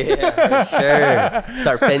 Yeah, for sure.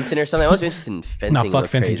 Start fencing or something. I was interested in fencing. No, fuck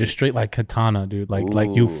fencing. Just straight like katana, dude.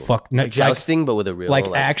 Like you fuck. Like jousting, but with a real. Like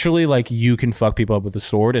actually, like you can fuck people up with a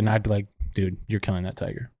sword, and I'd be like, dude, you're killing that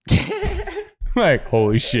tiger. Like,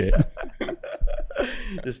 holy shit.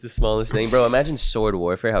 Just the smallest thing, bro. Imagine sword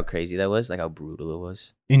warfare. How crazy that was. Like how brutal it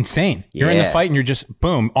was. Insane. Yeah. You're in the fight and you're just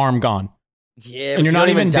boom, arm gone. Yeah, and you're not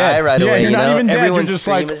even dead right away. You're not even dead. Everyone's you're just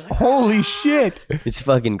like, holy shit. It's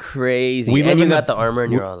fucking crazy. And you got the armor,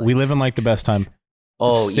 and you're all like, we live in like the best time.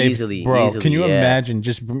 Oh, easily, bro. Easily, can you imagine?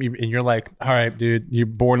 And you're like, all right, dude, you're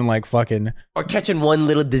born in like fucking, or catching one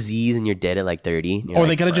little disease and you're dead at like 30. Or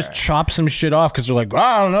they gotta just chop some shit off because they're like,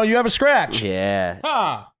 I don't know, you have a scratch.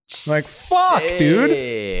 Yeah. Like, fuck,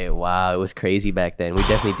 dude. Wow, it was crazy back then. We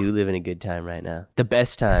definitely do live in a good time right now. The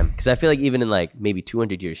best time. Because I feel like even in like maybe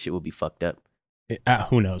 200 years, shit will be fucked up.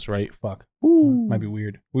 Who knows, right? Fuck. Ooh. Might be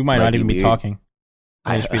weird. We might not even be talking.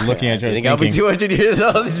 I just be looking at you. I think I'll be 200 years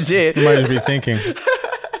old. Shit. You might just be thinking.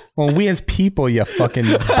 Well, we as people, you fucking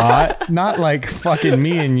bot. Not like fucking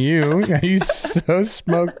me and you. Are you so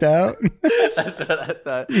smoked out? That's what I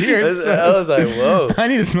thought. I was like, whoa. I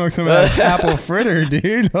need to smoke some of that apple fritter,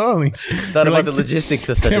 dude. Holy shit. Thought about the logistics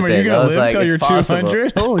of such a thing. Are you going to live till you're possible.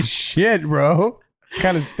 200? Holy shit, bro. What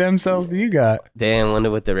kind of stem cells do you got? Damn, I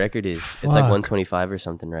wonder what the record is. Fuck. It's like 125 or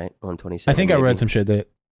something, right? 127. I think maybe. I read some shit that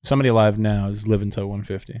somebody alive now is living till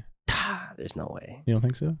 150. There's no way. You don't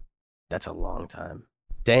think so? That's a long time.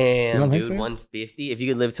 Damn, dude, so? 150. If you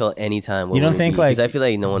could live till any time, what you don't think like? Because I feel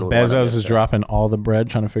like no one would. Bezos is dropping all the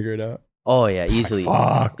bread trying to figure it out. Oh yeah, easily. Like,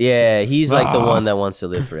 fuck. Yeah, he's like the one that wants to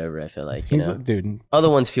live forever. I feel like he's a dude. Other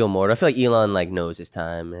ones feel mortal. I feel like Elon like knows his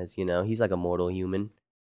time, as you know, he's like a mortal human.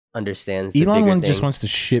 Understands. Elon one just wants to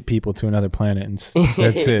ship people to another planet, and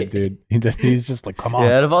that's it, dude. He's just like, come on.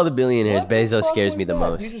 Yeah, out of all the billionaires, Bezos scares me the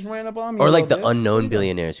most. You just ran up on me or like the unknown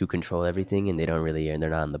billionaires who control everything and they don't really, and they're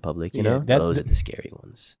not in the public. You know, those are the scary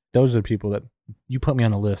ones. Those are the people that you put me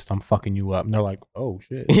on the list. I'm fucking you up, and they're like, oh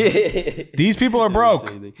shit. These people are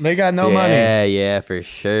broke. They got no money. Yeah, for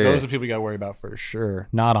sure. Those are the people you got to worry about for sure.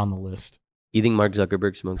 Not on the list. You think Mark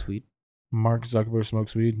Zuckerberg smokes weed? Mark Zuckerberg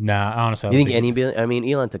smokes weed? Nah, honestly. You think any billion? I mean,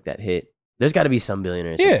 Elon took that hit. There's got to be some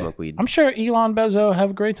billionaires who smoke weed. I'm sure Elon Bezos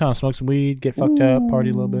have a great time. Smoke some weed, get fucked up,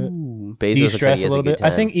 party a little bit. Bezos de-stress a little bit.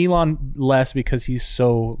 I think Elon less because he's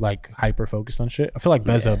so like hyper focused on shit. I feel like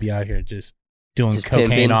Bezos be out here just doing cocaine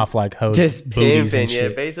pimping. Off like hoes. Just pimping, yeah.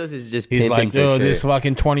 Bezos is just he's pimping. He's like, this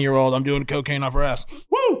fucking 20-year-old, I'm doing cocaine off her ass.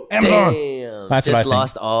 Woo! Amazon. Damn. That's just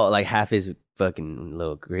lost all like half his fucking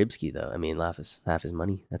little Gribski though. I mean, half his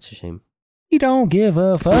money. That's a shame. He don't give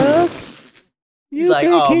a fuck. He's like,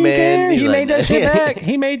 oh man, he made that shit back.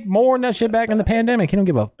 He made more than that shit back in the pandemic. He don't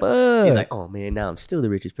give a fuck. He's like, oh man, now I'm still the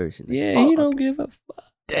richest person. Yeah, he don't give a fuck.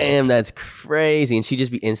 Damn, that's crazy. And she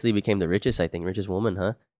just instantly became the richest, I think, richest woman,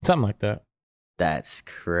 huh? Something like that. That's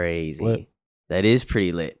crazy. Lit. That is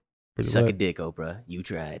pretty lit. Pretty Suck lit. a dick, Oprah. You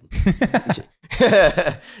tried.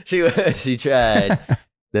 she tried.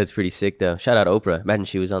 That's pretty sick though. Shout out Oprah. Imagine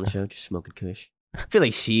she was on the show just smoking kush. I feel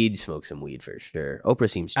like she'd smoke some weed for sure. Oprah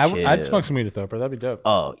seems chill. I'd smoke some weed with Oprah. That'd be dope.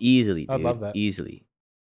 Oh, easily, dude. I'd love that. Easily.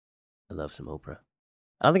 I love some Oprah.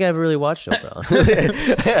 I don't think I ever really watched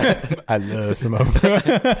Oprah. I love some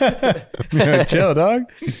Oprah. Chill,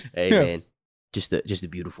 dog. Hey, man. Just a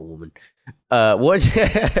beautiful woman. What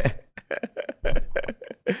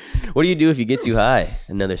do you do if you get too high?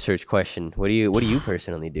 Another search question. What do you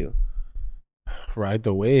personally do? Ride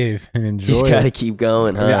the wave and enjoy. Just gotta keep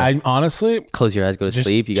going, huh? I mean, I honestly close your eyes, go to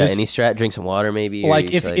sleep. You got any strat? Drink some water, maybe.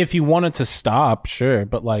 Like if you wanted to stop, sure,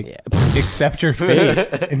 but like accept your fate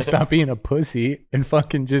and stop being a pussy and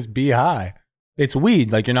fucking just be high. It's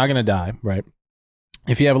weed. Like you're not gonna die, right?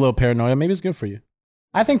 If you have a little paranoia, maybe it's good for you.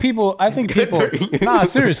 I think people. Nah,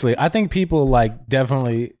 seriously. I think people like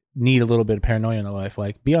definitely need a little bit of paranoia in their life.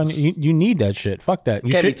 Like be on. You need that shit. Fuck that.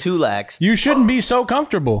 You can't be too lax. You shouldn't be so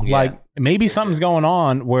comfortable. Yeah. Like maybe something's going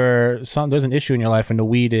on where there's an issue in your life, and the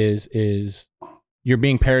weed is you're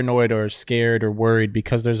being paranoid or scared or worried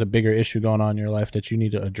because there's a bigger issue going on in your life that you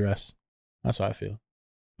need to address. That's how I feel.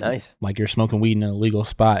 Nice. Like you're smoking weed in an illegal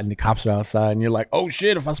spot and the cops are outside and you're like, oh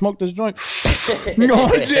shit, if I smoke this joint, I'm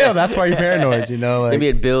going to jail. That's why you're paranoid, you know? Like, maybe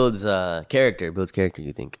it builds character.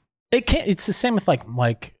 You think? It can't. It's the same with like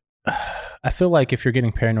I feel like if you're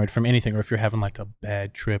getting paranoid from anything, or if you're having like a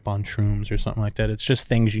bad trip on shrooms or something like that, it's just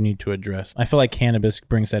things you need to address. I feel like cannabis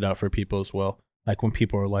brings that out for people as well. Like when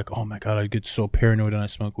people are like, "Oh my god, I get so paranoid when I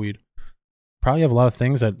smoke weed." Probably have a lot of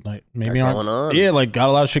things that like maybe aren't going on. Yeah, like got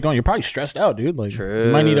a lot of shit going. You're probably stressed out, dude. Like True.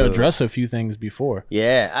 You might need to address a few things before.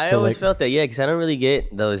 Yeah, I always felt that. Yeah, because I don't really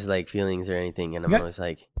get those like feelings or anything, and I'm always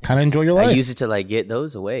like, kind of enjoy your life. I use it to like get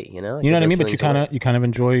those away. You know what I mean? But you kind of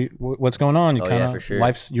enjoy what's going on. You kind of for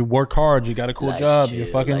sure. You work hard. You got a cool job. Your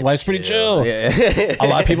fucking life's pretty chill. Yeah.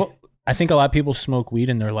 I think a lot of people smoke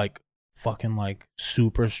weed and they're like fucking like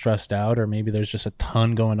super stressed out, or maybe there's just a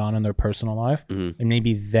ton going on in their personal life, and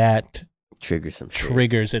maybe that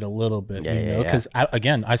triggers it a little bit, you know, because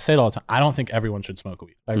I say it all the time, I don't think everyone should smoke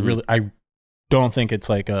weed. I don't think it's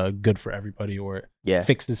like good for everybody, or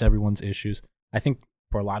fixes everyone's issues. I think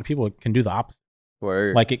for a lot of people it can do the opposite.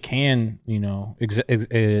 Word. Like it can, you know,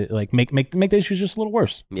 like make the issues just a little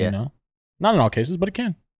worse. You know, not in all cases, but it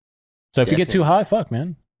can. So if you get too high, fuck,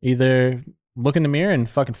 man, either look in the mirror and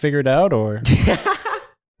fucking figure it out, or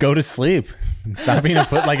go to sleep. Stop being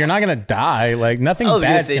like you're not gonna die. Like nothing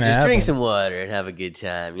bad's gonna happen. Drink some water and have a good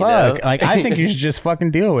time. You know? Like I think you should just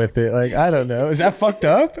fucking deal with it. Like I don't know. Is that fucked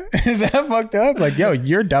up? Like yo,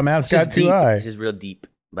 your dumbass got too high. It's just real deep.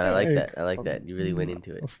 But I like that. I like that. You really went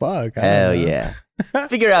into it. Fuck. Hell yeah.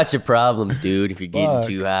 Figure out your problems, dude. If you're getting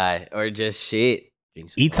too high, or just shit.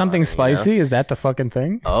 Eat something spicy. Is that the fucking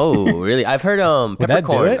thing? Oh, really? I've heard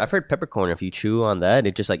peppercorn. I've heard peppercorn. If you chew on that,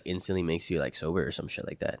 it just like instantly makes you like sober or some shit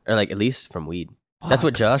like that, or like at least from weed. Fuck. That's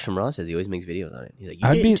what Josh from Raw says. He always makes videos on it. He's like,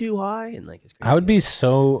 "You getting too high?" And like, it's crazy. I would be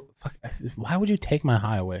so. Fuck, why would you take my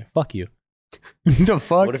high away? Fuck you. The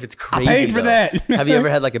fuck? What if it's crazy? I paid for that. Have you ever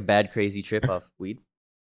had like a bad crazy trip off weed?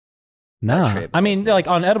 Nah, I mean, like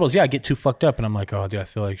on edibles, I get too fucked up, and I'm like, oh, dude, I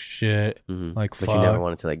feel like shit. Like, but you never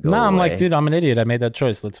wanted to like go. I'm like, dude, I'm an idiot. I made that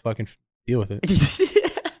choice. Let's fucking deal with it.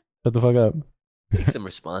 Shut the fuck up. Take some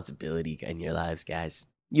responsibility in your lives, guys.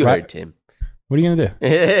 You heard Tim. What are you gonna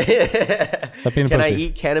do? Can I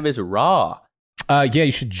eat cannabis raw? Yeah,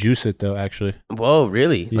 you should juice it though. Actually. Whoa,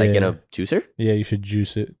 really? Yeah. Like in a juicer? Yeah, you should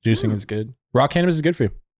juice it. Juicing is good. Raw cannabis is good for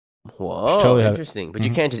you. Whoa, totally interesting. But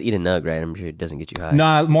you can't just eat a nug, right? I'm sure it doesn't get you high.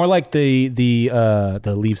 Nah, more like the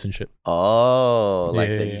leaves and shit. Oh, like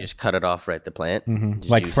you just cut it off right at the plant?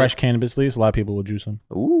 Like fresh cannabis leaves, a lot of people will juice them.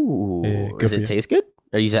 Ooh. Does it taste good?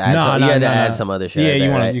 Or you just add some other shit?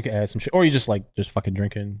 Yeah, you can add some shit. Or you just fucking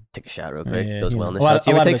drink it. Take a shot real quick. Those wellness shots.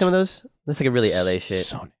 You ever take some of those? That's like a really LA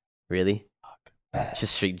shit. Really? It's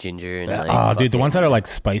just straight ginger and like, dude, the ones that are like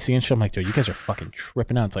spicy and shit, I'm like, dude, you guys are fucking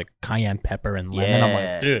tripping out. It's like cayenne pepper and lemon. I'm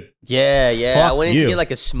like, dude, I went in to get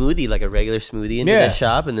like a smoothie, like a regular smoothie into the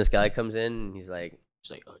shop, and this guy comes in and he's like,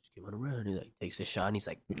 oh, just give it a run. He like takes a shot and he's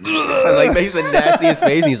like, and like makes the nastiest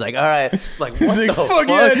face. And he's like, all right. I'm like, what the fuck?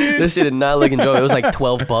 Yeah, dude. This shit did not look enjoyable. It was like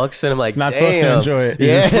 $12, and I'm like, not supposed to enjoy it.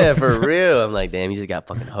 Yeah, for real. I'm like, damn, you just got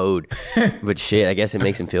fucking hoed. But shit, I guess it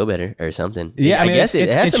makes him feel better or something. Yeah, I mean, guess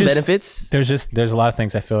it has some benefits. There's a lot of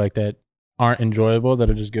things I feel like that aren't enjoyable that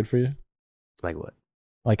are just good for you. Like what?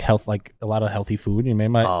 Like health, like a lot of healthy food. You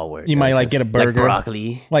might like get a burger, like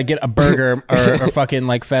broccoli, like get a burger or fucking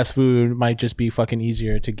like fast food might just be fucking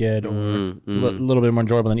easier to get, or a little bit more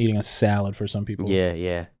enjoyable than eating a salad for some people.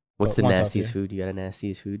 Yeah. What's the nastiest food? You got a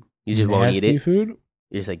nastiest food? You just won't eat it. Food?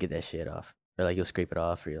 You just like get that shit off, or like you'll scrape it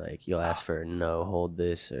off, or you'll ask for no, hold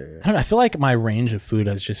this, or I don't know. I feel like my range of food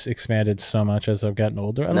has just expanded so much as I've gotten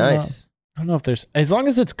older. I don't know if there's, as long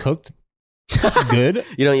as it's cooked good.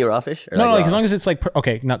 You don't eat raw fish? Or no, like as long as it's like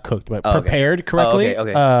not cooked, but prepared correctly.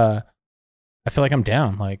 Okay. I feel like I'm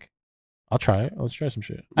down. Like I'll try it. Let's try some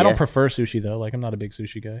shit. I don't prefer sushi though. Like I'm not a big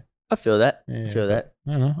sushi guy. I feel that. I that.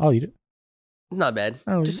 I don't know. I'll eat it. Not bad.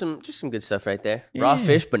 Just some good stuff right there. Yeah. Raw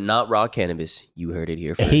fish, but not raw cannabis. You heard it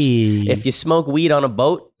here first. Hey. If you smoke weed on a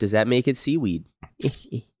boat, does that make it seaweed?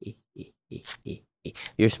 You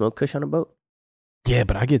ever smoke kush on a boat? Yeah,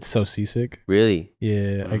 but I get so seasick. Really?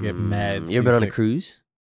 Yeah, I get mad. You ever been on a cruise?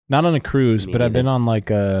 Not on a cruise, but I've been on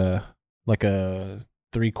like a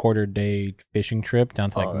 3/4 day fishing trip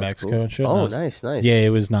down to like Mexico and shit. Oh, nice. Yeah,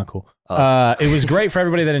 it was not cool. It was great for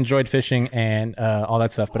everybody that enjoyed fishing and all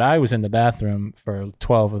that stuff, but I was in the bathroom for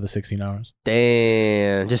 12 of the 16 hours.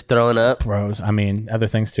 Damn, just throwing up? Bros, I mean, other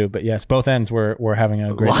things too, but yes, both ends were having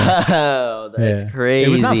a great time. Wow, that's crazy.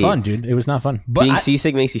 It was not fun, dude. It was not fun. But being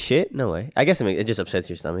seasick makes you shit? No way. I guess it just upsets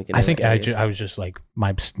your stomach. I think I was just like,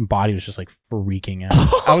 my body was just like freaking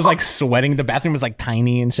out. I was like sweating. The bathroom was like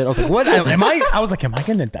tiny and shit. I was like, what? Am I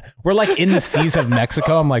going to die? We're like in the seas of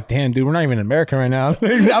Mexico. I'm like, damn, dude, we're not even in America right now.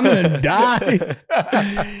 I'm going to die.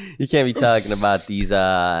 You can't be talking about these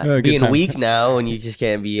being weak now when you just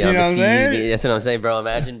can't be on the sea. That's what I'm saying, bro.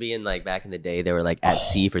 Imagine being like back in the day, they were like at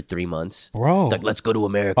sea for 3 months. Bro. Like, let's go to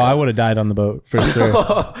America. Oh, I would have died on the boat for sure.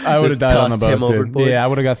 I would have died on the boat, dude. Yeah, I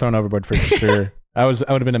would have got thrown overboard for sure. I would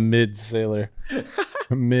have been a mid sailor.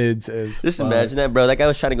 Mids as Just fuck. Imagine that, bro. That guy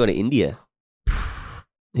was trying to go to India.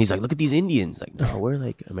 He's like, look at these Indians. Like, no, we're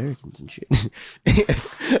like Americans and shit.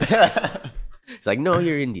 He's like, no,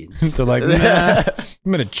 you're Indians. They're like, nah,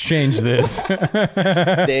 I'm gonna change this.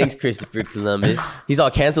 Thanks, Christopher Columbus. He's all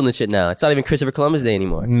canceled and shit now. It's not even Christopher Columbus Day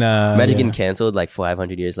anymore. Nah. Imagine getting canceled like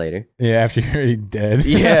 500 years later. Yeah, after you're already dead.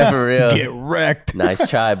 Yeah, for real. Get wrecked. Nice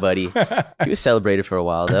try, buddy. He was celebrated for a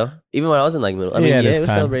while though. Even when I was in like middle. I mean, it was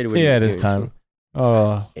celebrated. Yeah, it is time.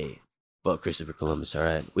 Oh. Hey, fuck Christopher Columbus. All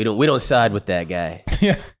right, we don't side with that guy.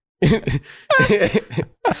 Yeah.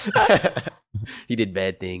 He did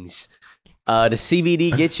bad things. Does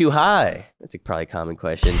CBD get you high? That's probably a common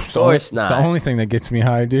question. Of course not. It's the only thing that gets me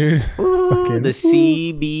high, dude. Ooh, the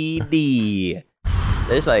CBD.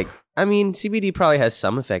 There's like, I mean, CBD probably has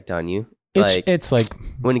some effect on you. It's like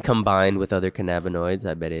when combined with other cannabinoids,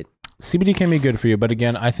 I bet it. CBD can be good for you, but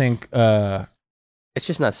again, I think it's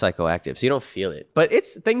just not psychoactive, so you don't feel it. But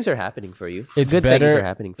things are happening for you. It's good better, things are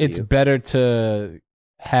happening for you. It's better to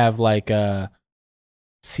have like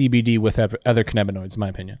CBD with other cannabinoids, in my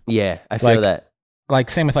opinion. Yeah, I feel that. Like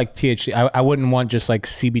same with like THC. I wouldn't want just like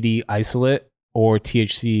CBD isolate or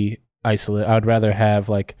THC isolate. I would rather have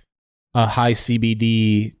like a high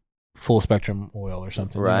CBD full spectrum oil or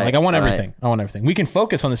something. Right. Like I want everything. I want everything. We can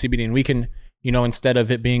focus on the CBD and we can, instead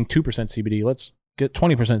of it being 2% CBD, let's get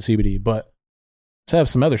 20% CBD, but let's have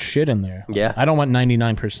some other shit in there. Yeah. I don't want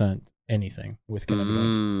 99% anything with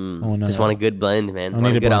cannabinoids. Just want a good blend, man.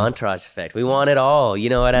 Want a good entourage effect. We want it all. You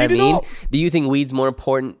know what I mean? Do you think weed is more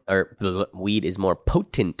potent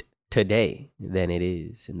today than it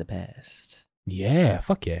is in the past? Yeah,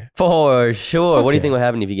 fuck yeah. For sure. What do you think would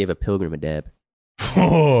happen if you gave a pilgrim a dab?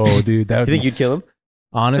 Oh, dude. That would you think you'd kill him?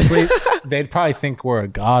 Honestly, they'd probably think we're a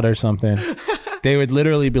god or something. They would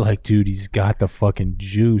literally be like, dude, he's got the fucking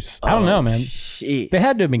juice. I don't know, man. Shit. They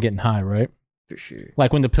had to have been getting high, right? For sure.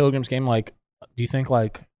 Like when the pilgrims came, like, do you think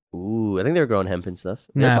like... Ooh, I think they were growing hemp and stuff.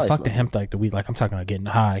 Nah, fuck the hemp, like the weed. Like I'm talking about getting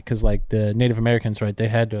high. Because like the Native Americans, right, they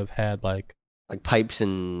had to have had like pipes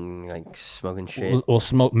and like smoking shit. Well,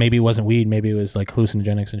 smoke, maybe it wasn't weed. Maybe it was like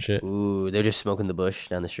hallucinogenics and shit. Ooh, they're just smoking the bush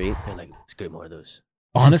down the street. They're like, let's get more of those.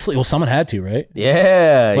 Honestly, well, someone had to, right?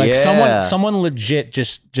 Yeah, like someone legit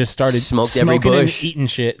just started smoking and eating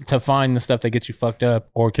shit to find the stuff that gets you fucked up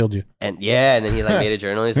or killed you. And then he like made a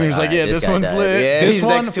journal. He's like, yeah, this one's lit. Yeah, he's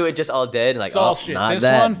next to it, just all dead. Like, oh, shit. Not this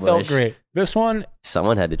that one bush. Felt great. This one,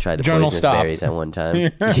 someone had to try the journal poisonous stopped. berries at one time.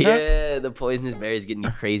 Yeah, the poisonous berries getting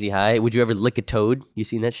you crazy high. Would you ever lick a toad? You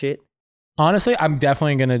seen that shit? Honestly, I'm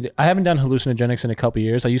definitely gonna. I haven't done hallucinogenics in a couple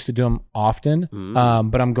years. I used to do them often,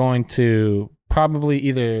 but I'm going to probably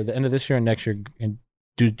either the end of this year or next year and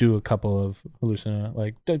do a couple of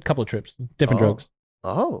a couple of trips, different drugs.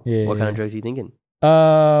 Oh, yeah. What kind of drugs are you thinking?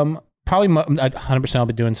 Probably 100%. I'll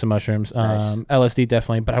be doing some mushrooms. Nice. LSD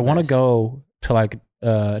definitely, but I want to go to like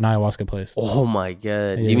an ayahuasca place. Oh my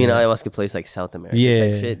god! You mean an ayahuasca place like South America?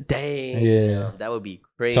 Yeah. Type shit? Damn. Yeah. That would be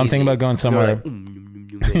crazy. Something about going somewhere.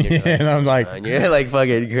 And I'm like, you're like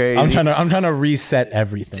fucking crazy. I'm trying to reset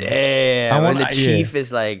everything. Damn. When the chief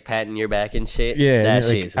is like patting your back and shit. Yeah. That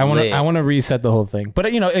shit's lit. I want to reset the whole thing. But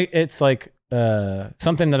it's like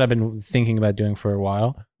something that I've been thinking about doing for a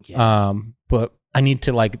while. Yeah. But I need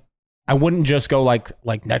to like. I wouldn't just go like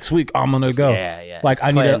next week I'm gonna go. Yeah. Like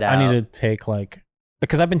I need to take like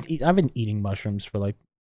because I've been eating mushrooms for like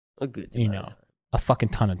a good a fucking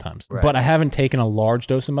ton of times, right. But I haven't taken a large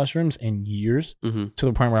dose of mushrooms in years to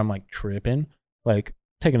the point where I'm like tripping. Like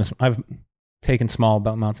I've taken small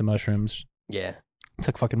amounts of mushrooms. Yeah, I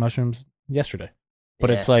took fucking mushrooms yesterday, but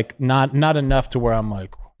it's like not enough to where I'm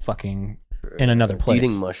like fucking in another place. Do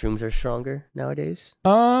you think mushrooms are stronger nowadays?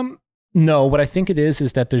 No, what I think it is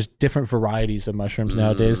that there's different varieties of mushrooms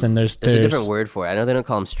nowadays, and there's a different word for it. I know they don't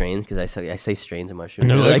call them strains because I say strains of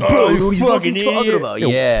mushrooms. And they're like, bro, what are you fucking talking about?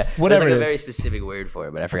 Yeah, whatever. There's like a very specific word for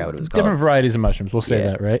it, but I forgot what it was called. Different varieties of mushrooms. We'll say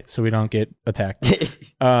that, right? So we don't get attacked.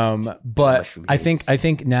 But I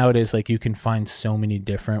think nowadays, like you can find so many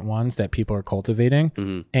different ones that people are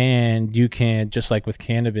cultivating, and you can just like with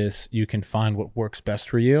cannabis, you can find what works best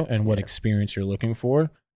for you and what experience you're looking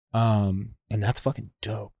for, and that's fucking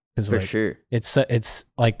dope. For like, sure. It's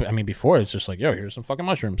like, I mean, before it's just like, yo, here's some fucking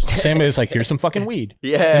mushrooms. Same as like, here's some fucking weed.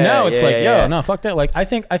 Yeah. And now it's yo, no, fuck that. Like, I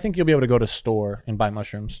think you'll be able to go to a store and buy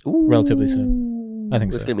mushrooms relatively soon. I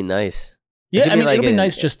think it's gonna be nice. Yeah, I mean, it'll be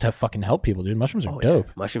nice just to fucking help people, dude. Mushrooms are dope.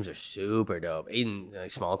 Yeah. Mushrooms are super dope. Eating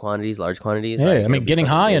like small quantities, large quantities. Yeah, I mean, getting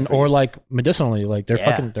high or like medicinally, like they're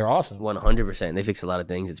awesome. 100%. They fix a lot of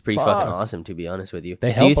things. It's pretty fucking awesome, to be honest with you.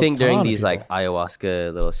 They help. Do you think during these like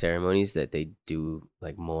ayahuasca little ceremonies that they do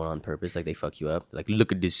like more on purpose, like they fuck you up? Like,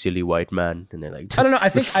 look at this silly white man, and they're like, I don't know. I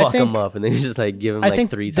think fuck him up, and they just like give him like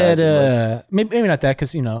 3 times. That maybe not that,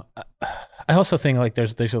 because I also think like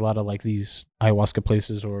there's a lot of like these ayahuasca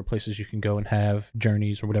places or places you can go and have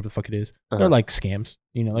journeys or whatever the fuck it is. They're like scams,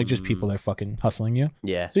 like just people that are fucking hustling you.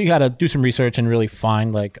 Yeah. So you got to do some research and really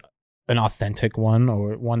find like an authentic one,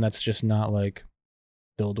 or one that's just not like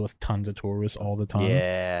filled with tons of tourists all the time.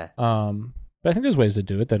 Yeah. But I think there's ways to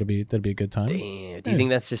do it. That'd be a good time. Damn. Do you think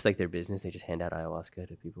that's just like their business? They just hand out ayahuasca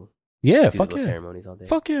to people? Yeah. Fuck yeah. Ceremonies all day.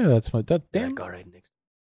 Fuck yeah. That's what that damn. Like, all right, next.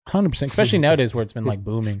 100%. Especially nowadays where it's been like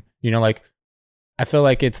booming. Like I feel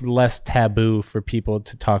like it's less taboo for people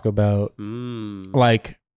to talk about.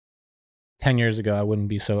 Like 10 years ago, I wouldn't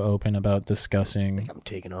be so open about discussing. Like, I'm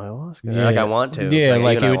taking ayahuasca. Yeah. Like I want to. Yeah,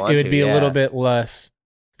 like it would be a little bit less,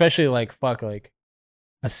 especially like like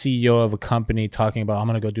a CEO of a company talking about, I'm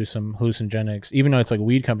going to go do some hallucinogenics. Even though it's like a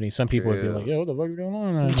weed company, some people would be like, yo, what the fuck is going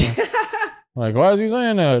on right now? Like, why is he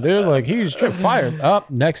saying that, dude? Like, he's fired.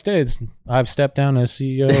 Next day, I've stepped down as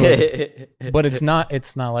CEO. But it's not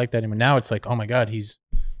like that anymore. Now it's like, oh my God, he's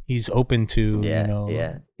open to,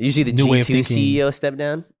 Yeah. You see the G2 CEO step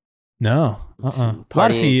down? No. A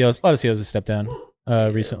lot of CEOs have stepped down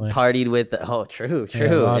recently. Partied with true.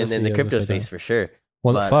 And then the crypto space for sure.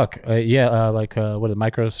 Well, fuck. What did the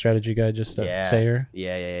MicroStrategy guy just Sayer?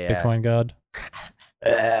 Yeah. Bitcoin God.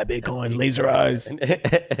 Bitcoin laser eyes.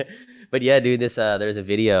 But yeah, dude, there's a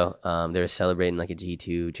video. They were celebrating like a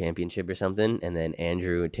G2 championship or something, and then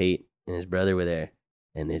Andrew Tate and his brother were there,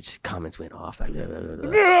 and his comments went off. Like, blah, blah,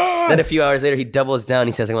 blah. Then a few hours later, he doubles down.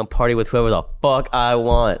 He says, "I'm gonna party with whoever the fuck I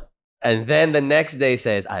want." And then the next day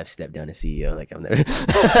says, "I've stepped down as CEO." Like I'm there,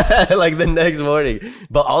 like the next morning.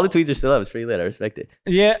 But all the tweets are still up. It's pretty lit. I respect it.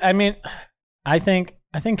 Yeah, I mean, I think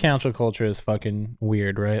cancel culture is fucking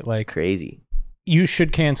weird, right? Like it's crazy. You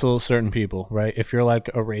should cancel certain people, right? If you're like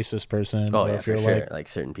a racist person, if you're like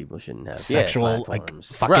certain people shouldn't have sexual, like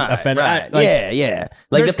fucking offender. Right.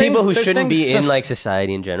 Like the people who shouldn't be in like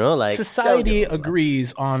society in general. Like society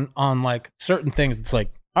agrees on like certain things. It's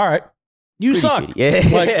like, all right, you suck. Shitty.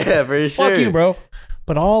 Yeah, like, for sure. Fuck you, bro.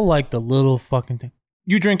 But all like the little fucking thing.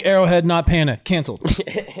 You drink Arrowhead, not Panic. Canceled.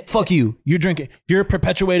 Fuck you. You're drinking. You're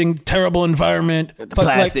perpetuating terrible environment. The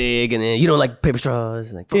plastic, and then you don't like paper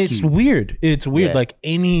straws. Like, it's weird. It's weird. Yeah. Like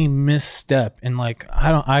any misstep, and like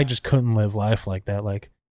I just couldn't live life like that. Like,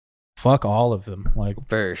 fuck all of them. Like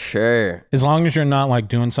for sure. As long as you're not like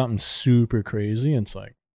doing something super crazy, it's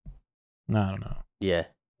like, I don't know. Yeah.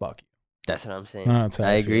 Fuck you. That's what I'm saying.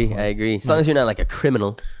 I agree. As long as you're not like a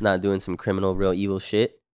criminal, not doing some criminal, real evil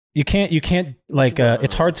shit. You can't like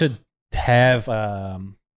it's hard to have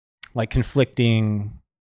like conflicting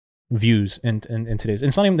views in today's.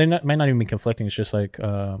 It's not even might not even be conflicting. It's just like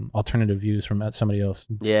alternative views from somebody else.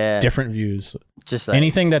 Yeah, different views. Just like,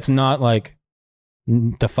 anything that's not like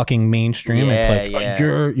the fucking mainstream. It's like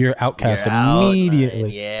you're outcast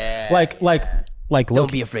immediately. Like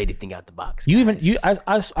don't be afraid to think out the box.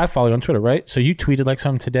 I follow you on Twitter, right? So you tweeted like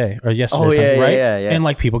something today or yesterday, right? Yeah. And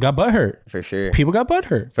like people got butthurt. For sure. People got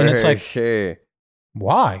butthurt. And it's like, sure.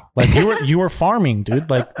 Why? Like you were farming, dude.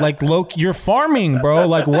 Like Loki, you're farming, bro.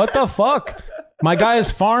 Like what the fuck? My guy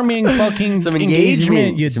is farming fucking some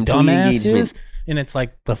engagement. You some dumbasses. And it's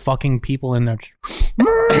like the fucking people in there.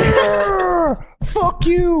 Fuck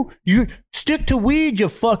you. You stick to weed, you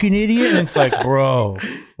fucking idiot. And it's like, bro,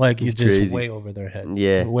 like you're just crazy. Way over their head.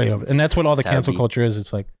 Yeah. Way over. And that's what all the cancel culture is.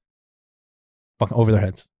 It's like fucking over their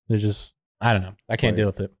heads. They're just, I don't know. I can't deal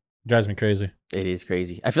with it. It drives me crazy. It is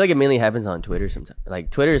crazy. I feel like it mainly happens on Twitter sometimes. Like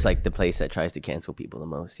Twitter is like the place that tries to cancel people the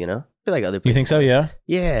most, I feel like other places. You think so? Yeah.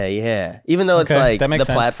 Yeah. Even though it's like the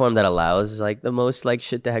platform that allows like the most like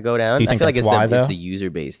shit to go down. Do you think I feel like it's the user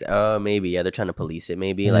base. Oh, maybe. Yeah, they're trying to police it.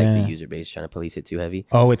 Maybe like the user base trying to police it too heavy.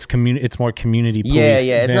 Oh, it's more community police.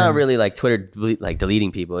 Yeah. It's not really like Twitter like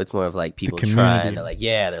deleting people. It's more of like people trying to like,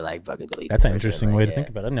 they're like fucking deleting. That's an interesting way to think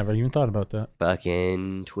about it. I never even thought about that.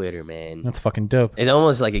 Fucking Twitter, man. That's fucking dope. It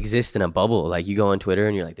almost like exists in a bubble. Like you go on Twitter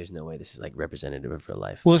and you're like, there's no way this is like representative of real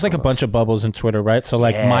life. Well, there's like a bunch of bubbles in Twitter, right? So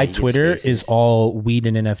like my Twitter is all weed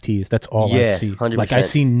and NFTs. That's all I see. 100%. Like I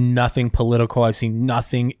see nothing political. I see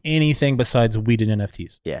anything besides weed and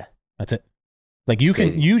NFTs. Yeah. That's it. Like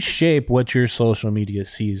you shape what your social media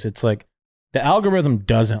sees. It's like the algorithm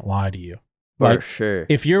doesn't lie to you. Like, for sure.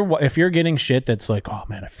 If you're getting shit that's like, oh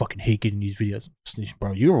man, I fucking hate getting these videos,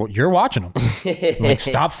 bro. You're watching them. Like,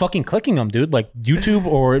 stop fucking clicking them, dude. Like YouTube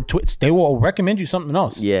or Twitch, they will recommend you something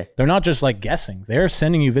else. Yeah, they're not just like guessing. They're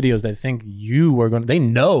sending you videos they think you are going. They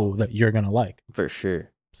know that you're gonna like. for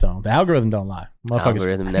sure. So the algorithm don't lie.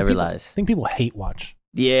 Algorithm never lies. I think people hate watch.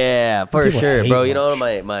 Yeah, for sure, bro. You know watch.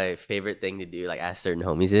 what my favorite thing to do, like ask certain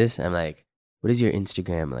homies is, I'm like, what does your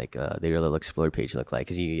Instagram, like the little explore page look like?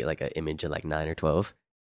 Because you get like an image of like 9 or 12.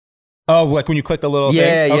 Oh, like when you click the little thing?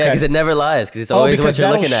 Yeah, because it never lies, because it's always what you're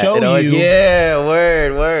looking at. It always, you. Yeah,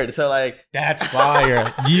 word. So like, that's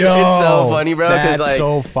fire. Yo, it's so funny, bro. That's like,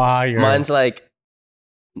 so fire. Mine's like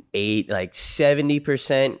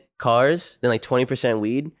 70% cars, then like 20%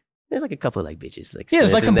 weed. There's like a couple of like bitches, like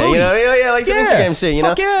there's like some booty. You know, yeah, like some Instagram shit. You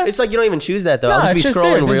know, yeah. It's like you don't even choose that though. Nah, I'll just be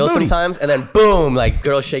scrolling reels booty. sometimes, and then boom, like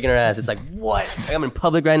girl shaking her ass. It's like what? Like, I'm in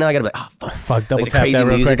public right now. I gotta be like, fuck, double like, tap that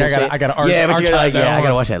real quick. I gotta yeah, but you're like, I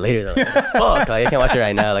gotta watch that later though. Like, fuck, like, I can't watch it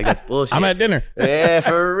right now. Like that's bullshit. I'm at dinner. Yeah,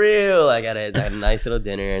 for real. Like I had a nice little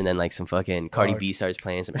dinner, and then like some fucking Cardi B starts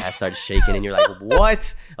playing, some ass starts shaking, and you're like,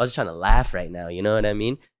 what? I was just trying to laugh right now. You know what I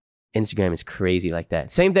mean? Instagram is crazy like that.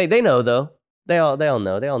 Same thing. They know though. They all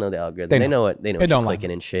know. They all know the algorithm. They know what you're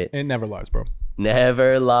clicking and shit. It never lies, bro.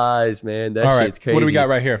 Never lies, man. That shit's crazy. What do we got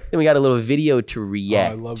right here? Then we got a little video to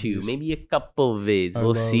react to. These. Maybe a couple vids.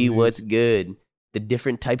 We'll see what's good. The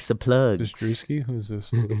different types of plugs. This Drewski? Who's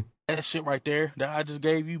this? That shit right there that I just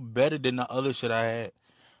gave you better than the other shit I had.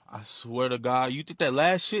 I swear to God. You think that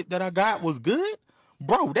last shit that I got was good?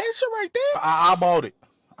 Bro, that shit right there, I bought it.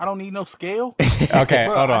 I don't need no scale. Okay,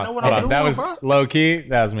 bro, hold on. That was low key.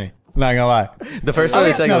 That was me. Not gonna lie. The first one or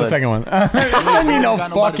the second one? No, the second one. I don't need no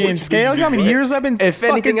fucking scale. You know how many years I've been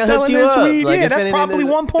fucking selling this weed? Like, yeah, that's probably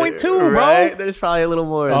 1.2, bro. Right? There's probably a little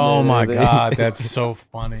more in Oh there, my God, that's so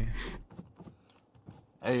funny.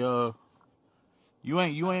 Hey, you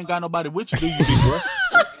ain't got nobody with you, do you, bro?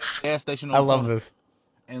 Gas station. I love this.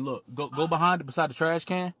 And look, go behind it beside the trash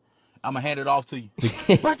can. I'ma hand it off to you.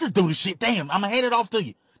 Bro, just do this shit. Damn, I'ma hand it off to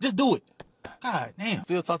you. Just do it. God damn.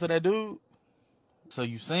 Still talk to that dude. So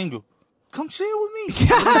you single? Come chill with me.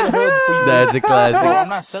 That's a classic. Bro, I'm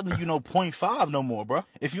not selling you no 0.5 no more, bro.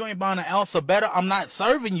 If you ain't buying an ounce or better, I'm not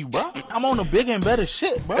serving you, bro. I'm on the bigger and better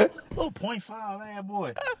shit, bro. Little 0.5, man,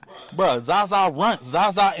 boy. Bro, Zaza runts.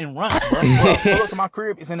 Zaza and runts, bro. Pull up to my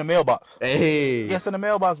crib. It's in the mailbox. Hey. Yeah, it's in the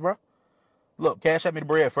mailbox, bro. Look, cash at me the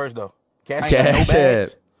bread first, though. Cash app.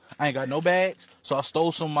 I ain't got no bags, so I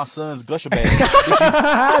stole some of my son's Gusher bags.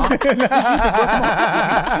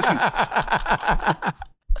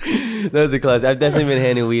 That's a classic. I've definitely been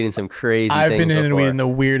handing weed in some crazy things. I've been handing weed in the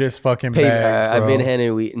weirdest fucking bags, bro. I've been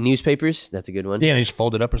handing weed. Newspapers, that's a good one. Yeah, they just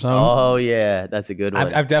fold it up or something. Oh, yeah, that's a good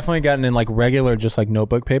one. I've definitely gotten in like regular, just like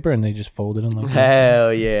notebook paper, and they just fold it in like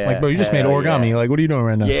hell yeah. Like, bro, you just made origami. Yeah. Like, what are you doing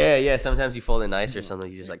right now? Yeah. Sometimes you fold it nice or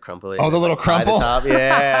something. You just like crumple it. Oh, the little crumple? The top.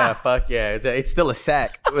 Yeah, fuck yeah. It's still a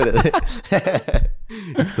sack.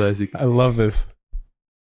 It's classic. I love this.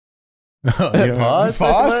 Pause?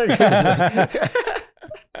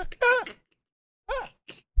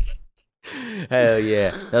 Hell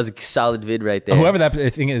yeah, that was a solid vid right there. Whoever that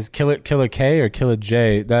thing is, Killer K or Killer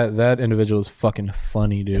J, that individual is fucking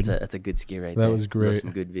funny, dude. That's a good skit right there. That was great.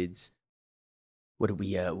 Some good vids. What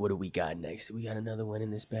do we got next? We got another one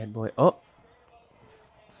in this bad boy. Oh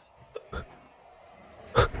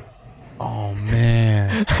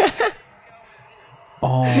man.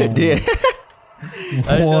 Oh, dude.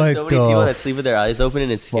 I know so many people that sleep with their eyes open,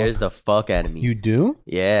 and it scares the fuck out of me. You do?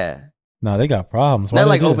 Yeah. No, they got problems. Not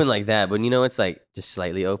like open like that, but you know, it's like just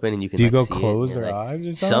slightly open, and you can. Do you like, go see close it, their like, eyes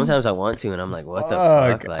or something? Sometimes I want to, and I'm like, what the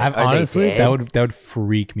fuck? Like, I've honestly, that would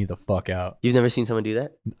freak me the fuck out. You've never seen someone do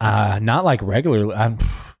that? Not like regularly. I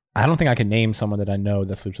don't think I can name someone that I know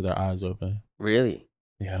that sleeps with their eyes open. Really?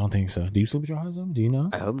 Yeah, I don't think so. Do you sleep with your eyes open? Do you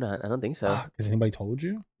know? I hope not. I don't think so. Has anybody told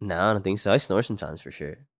you? No, I don't think so. I snore sometimes for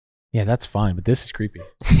sure. Yeah, that's fine, but this is creepy.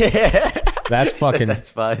 That's fucking.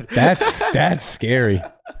 That's fine. That's scary.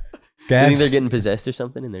 You think they're getting possessed or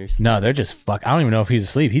something? And no, they're just fuck. I don't even know if he's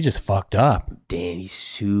asleep. He's just fucked up. Damn, he's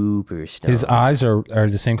super stoned. His eyes are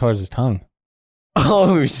the same color as his tongue.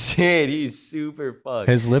 Oh shit, he's super fucked.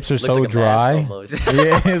 His lips are so like dry.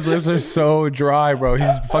 Yeah, his lips are so dry, bro.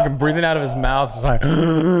 He's fucking breathing out of his mouth. It's like,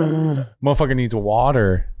 motherfucker needs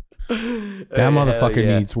water. That motherfucker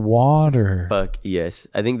needs water. Fuck yes.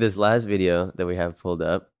 I think this last video that we have pulled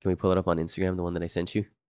up. Can we pull it up on Instagram? The one that I sent you.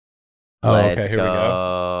 Oh, okay. Here we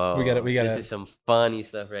go. We got it. This is some funny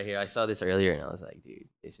stuff right here. I saw this earlier and I was like, dude,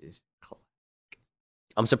 this is cool.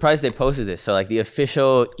 I'm surprised they posted this. So like the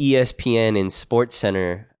official ESPN and Sports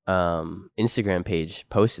Center Instagram page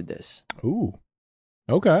posted this. Ooh.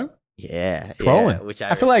 Okay. Yeah, trolling. Yeah, which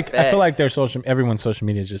I feel like everyone's social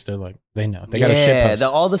media is just they know they got a shit post.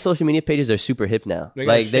 All the social media pages are super hip now.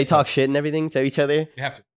 They talk shit and everything to each other. You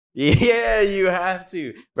have to. Yeah, you have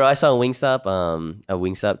to, bro. I saw Wingstop. A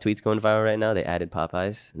Wingstop tweet's going viral right now. They added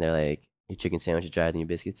Popeyes, and they're like, "Your chicken sandwich is drier than your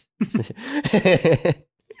biscuits."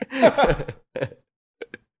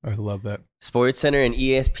 I love that. Sports Center and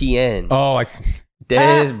ESPN. Oh, I see.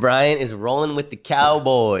 Dez Bryant is rolling with the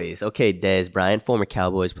Cowboys. Okay, Dez Bryant, former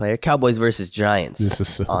Cowboys player. Cowboys versus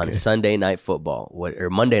Giants on Sunday Night Football. Or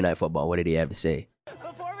Monday Night Football. What did he have to say?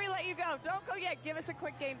 Before we let you go, don't go yet. Give us a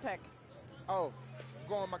quick game pick. Oh, I'm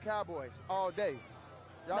going my Cowboys all day.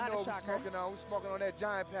 Y'all Not know a what shocker. we're smoking on that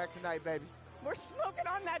giant pack tonight, baby. We're smoking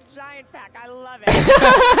on that giant pack. I love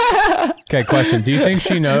it. Okay, question. Do you think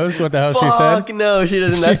she knows what the hell she said? Fuck no, she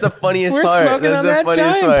doesn't. That's the funniest We're part. smoking That's on the that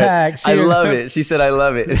funniest giant part. pack. I love it. She said, I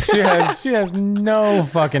love it. She has no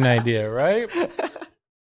fucking idea, right?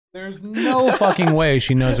 There's no fucking way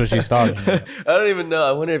she knows what she's talking about. I don't even know.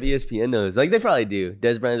 I wonder if ESPN knows. Like, they probably do.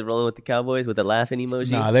 Dez Bryant's rolling with the Cowboys with the laughing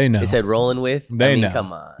emoji. Nah, they know. They said rolling with. They know.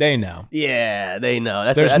 Come on. They know. Yeah, they know.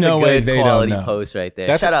 That's There's no a way good they quality don't know. post right there.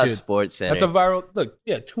 That's Shout out dude, Sports Center. That's a viral. Look,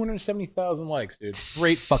 270,000 likes, dude.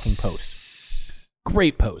 Great fucking post.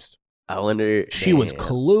 Great post. I wonder. She was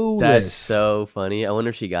clueless. That's so funny. I wonder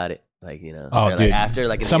if she got it. Like, you know. Oh, like dude. after,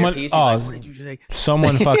 like, an Someone, earpiece, she's like, what did you say?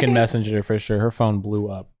 Someone fucking messaged her for sure. Her phone blew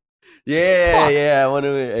up. Yeah. I wonder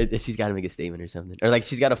if she's got to make a statement or something, or like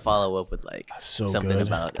she's got to follow up with like something good.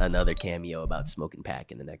 about another cameo about smoking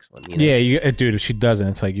pack in the next one. You know? Yeah, dude. If she doesn't,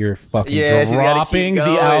 it's like you're fucking dropping keep the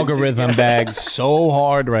going. algorithm bag so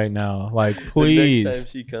hard right now. Like, please. The next time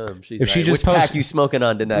she comes, she's If like, she just which posts, pack you smoking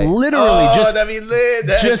on tonight? Literally, just that'd be lit.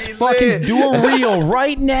 just fucking do a reel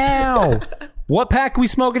right now. What pack we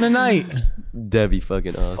smoking tonight? That'd be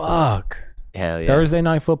fucking awesome. Fuck. Hell yeah. Thursday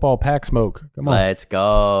Night Football pack smoke. Come on. Let's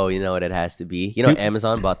go. You know what it has to be. You know,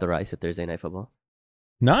 Amazon bought the rights to Thursday Night Football.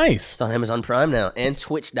 Nice. It's on Amazon Prime now and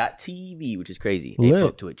Twitch.tv, which is crazy. Lit. Hey,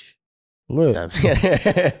 fuck Twitch. Look. No, I'm just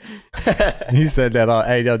kidding. He said that all,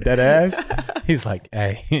 hey, yo, dead ass. He's like,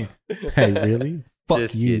 hey, really? Fuck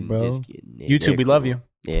Just you, kidding, bro. just kidding. Yeah, YouTube, they're we love cool. you.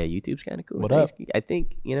 Yeah, YouTube's kind of cool. What up? I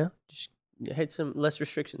think, you know, just hit some less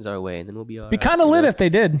restrictions our way and then we'll be all Be right. kind of lit if they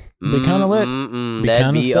did. Be kind of lit.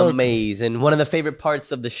 That'd be amazing. One of the favorite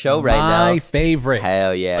parts of the show right now. My favorite.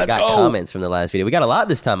 Hell yeah. Let's I got go. comments from the last video. We got a lot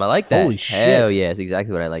this time. I like that. Holy shit. Hell yeah. It's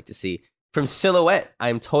exactly what I like to see. From Silhouette, I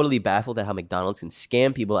am totally baffled at how McDonald's can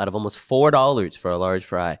scam people out of almost $4 for a large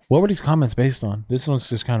fry. What were these comments based on? This one's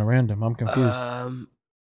just kind of random. I'm confused.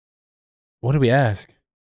 What did we ask?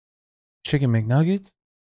 Chicken McNuggets?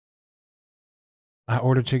 I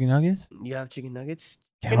ordered chicken nuggets? You have chicken nuggets?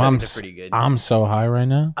 Damn, Chicken nuggets are pretty good. I'm so high right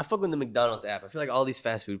now. I fuck with the McDonald's app. I feel like all these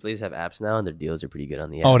fast food places have apps now and their deals are pretty good on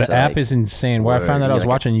the app. Oh, the So, app like, is insane. Where I found out, I was like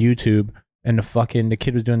watching YouTube and the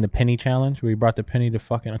kid was doing the penny challenge where he brought the penny to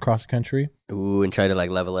fucking across the country. Ooh, and try to like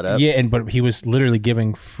level it up. Yeah, but he was literally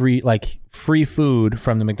giving free food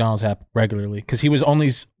from the McDonald's app regularly because he was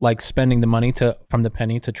only like spending the money from the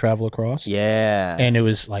penny to travel across. Yeah. And it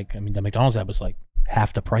was like, I mean, the McDonald's app was like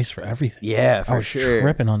half the price for everything. Yeah, I for was sure.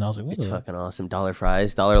 tripping on that. I was like, what It's the fucking awesome. $1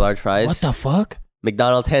 fries, $1 large fries. What the fuck?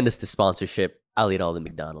 McDonald's, hand us the sponsorship. I'll eat all the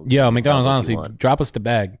McDonald's. Yo, McDonald's, you honestly, want. drop us the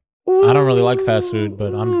bag. I don't really like fast food,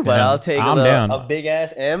 but I'm down. I'll take a big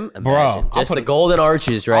ass M. Imagine. Bro, just the golden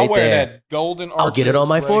arches right I'll wear there. that golden arches. I'll get it on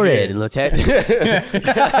my right forehead here. and let's have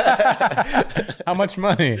How much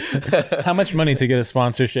money? How much money to get a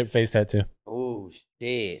sponsorship face tattoo? Oh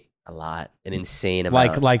shit. A lot. An insane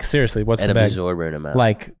amount. Like seriously, what's an the bag? absorbent amount.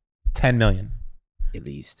 Like 10 million. At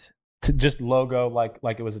least. Just logo like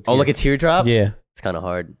it was a tear. Oh, like a teardrop? Yeah. It's kind of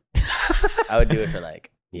hard. I would do it for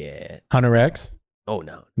 100x? Oh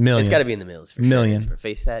no. Million. It's got to be in the mills for Million. sure. For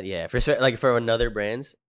face tat, yeah. For another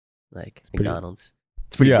brands like pretty- McDonald's.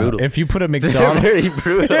 It's pretty brutal. If you put a McDonald's, It's pretty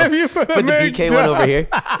brutal. if you put the BK one over here.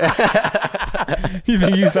 You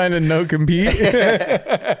think you signed a no compete?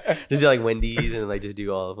 Just do like Wendy's and like just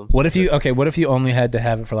do all of them. What if you only had to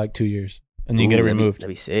have it for like 2 years and then you get it removed? That'd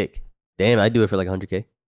be sick. Damn, I'd do it for like 100K.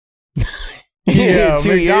 Yo,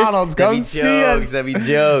 2 years? McDonald's, come That'd be see jokes. us. That'd be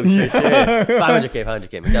jokes for sure.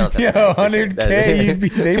 500K. McDonald's. Yo,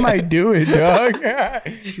 100K, they might do it, dog.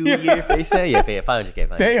 2 year face tat? Yeah,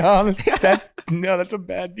 500K. They honestly, that's a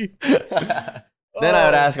bad deal. Then I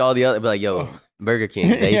would ask all the other, be like, yo, Burger King,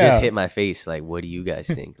 they Yeah. just hit my face. Like, what do you guys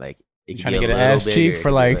think? Like, it could Trying be to a get an little ass bigger. cheek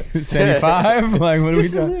for like 75? Like, what are we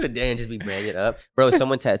Just a doing? little, damn, just be branded up. Bro,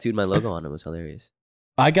 someone tattooed my logo on it. It was hilarious.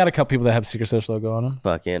 I got a couple people that have Secret Sesh logo on them.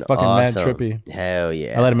 Fucking awesome. Mad trippy. Hell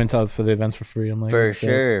yeah. I let them in for the events for free. I'm like, for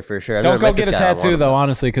sure. Don't go get a tattoo though,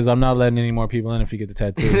 honestly, because I'm not letting any more people in if you get the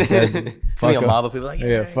tattoo. It's gonna be a mob of people like,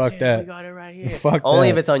 yeah, fuck that. We got it right here. Fuck Only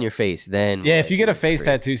that. if it's on your face, then. Yeah, if you get a face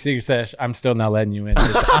tattoo, Secret Sesh, I'm still not letting you in.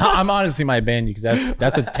 I'm honestly might ban you because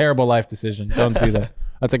that's a terrible life decision. Don't do that.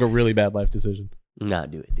 That's like a really bad life decision. Nah,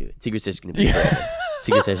 do it. Secret Sesh is gonna be forever.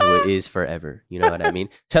 Secret Sesh is forever. You know what I mean?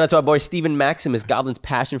 Shout out to our boy Steven Maximus. Goblin's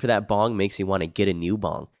passion for that bong makes me want to get a new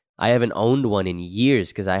bong. I haven't owned one in years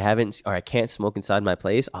because I can't smoke inside my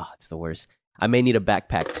place. Oh, it's the worst. I may need a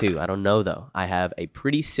backpack too. I don't know though. I have a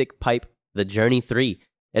pretty sick pipe, the Journey 3.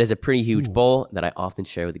 It is a pretty huge bowl that I often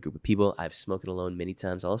share with a group of people. I've smoked it alone many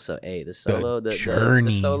times also. Hey, the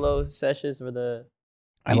solo sessions for the...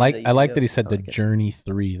 I like that he said the Journey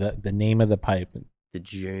 3, the name of the pipe. The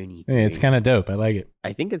Journey 3. Yeah, it's kind of dope. I like it.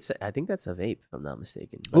 I think that's a vape, if I'm not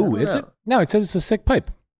mistaken. Oh, is it? No, it says it's a sick pipe.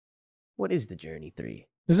 What is the Journey 3?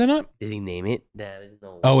 Is it not? Did he name it?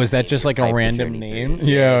 Is that just like a random name?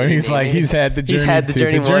 Yeah, he's had the Journey. He's had the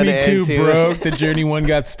Journey 1 Journey and 2 broke. The Journey 1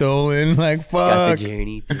 got stolen. Like, fuck. Got the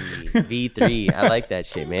Journey 3. V3. I like that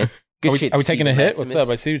shit, man. Are we taking a hit? What's up?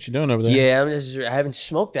 I see what you're doing over there. Yeah, I haven't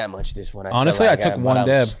smoked that much this one. Honestly, I took one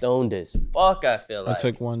dab. Stoned as fuck, I feel like. I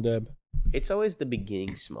took one dab. It's always the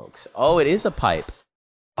beginning smokes. Oh, it is a pipe.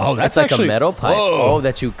 Oh, that's like actually, a metal pipe. Whoa. Oh,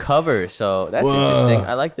 that you cover. So that's interesting.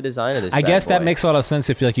 I like the design of this. I guess that makes a lot of sense.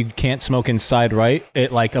 If you can't smoke inside, right?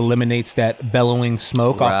 It like eliminates that bellowing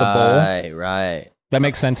smoke off the bowl. Right. That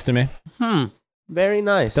makes sense to me. Very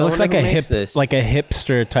nice. That looks like a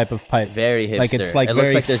hipster type of pipe. Very hipster. Like it's like it very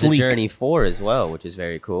looks like there's sleek. a Journey 4 as well, which is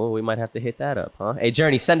very cool. We might have to hit that up, huh? Hey,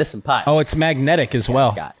 Journey, send us some pipes. Oh, it's magnetic as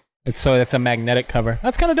well. It's a magnetic cover.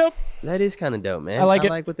 That's kind of dope. That is kind of dope, man. I like it. I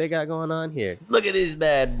like what they got going on here. Look at this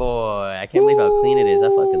bad boy. I can't believe how clean it is. I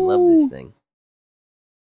fucking love this thing.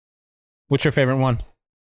 What's your favorite one?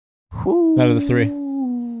 Out of the three?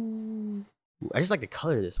 I just like the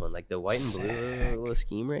color of this one. Like the white and blue little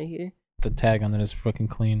scheme right here. The tag on that is fucking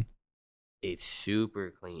clean. It's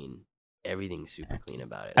super clean. Everything's super clean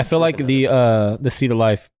about it. I feel like the Seed of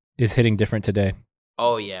Life is hitting different today.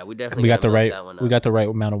 Oh yeah, we definitely got the right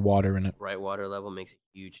amount of water in it. Right water level makes a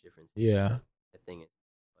huge difference. Yeah. That thing is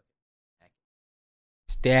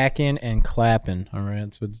stacking and clapping. All right,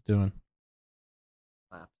 that's what it's doing.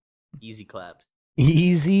 Clap. Easy claps.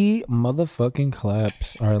 Easy motherfucking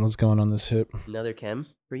claps. All right, let's go on this hip. Another chem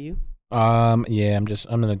for you? Yeah, I'm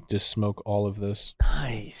gonna just smoke all of this.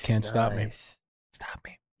 Nice. Can't stop me. Stop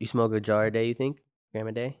me. You smoke a jar a day, you think? Gram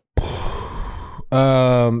a day?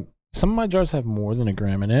 Some of my jars have more than a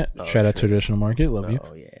gram in it. Shout out Traditional Market, love you.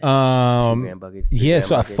 Oh yeah. 2 gram buckets. Yeah,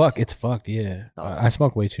 so buckets. it's fucked. Yeah, Awesome. I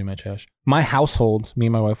smoke way too much hash. My household, me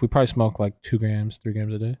and my wife, we probably smoke like 2 grams, 3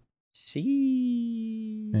 grams a day.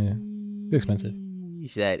 Yeah, it's expensive.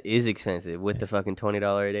 That is expensive with the fucking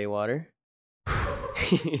 $20 a day water.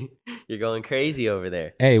 You're going crazy over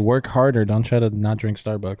there. Hey, work harder. Don't try to not drink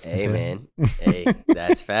Starbucks. Hey, okay? man. Hey,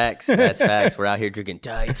 that's facts. That's facts. We're out here drinking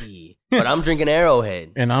Thai tea. But I'm drinking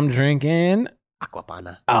Arrowhead. And I'm drinking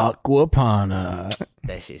Aquapana.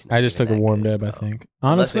 That shit's not I just took a warm good, dab, I think.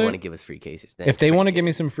 Honestly, Honestly, they want to give us free cases. If they want to give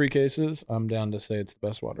me some free cases, I'm down to say it's the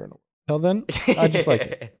best water in the world. Till then, I just like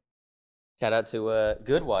it. Shout out to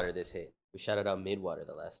Good Water this hit. We shouted out Mid Water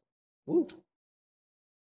the last. Woo.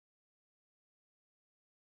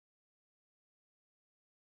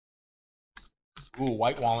 Ooh,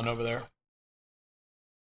 white walling over there.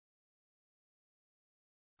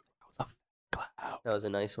 That was a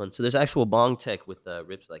nice one. So there's actual bong tech with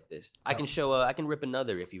rips like this. I can show. I can rip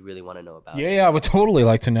another if you really want to know about it. Yeah, I would totally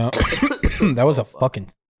like to know. That was a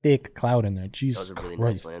fucking thick cloud in there. Jesus That was a really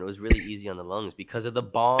Christ. nice one. And it was really easy on the lungs because of the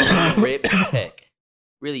bong rip tech.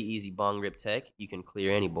 Really easy bong rip tech. You can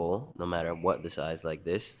clear any bowl, no matter what the size like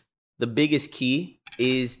this. The biggest key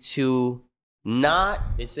is to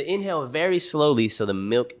it's to inhale very slowly so the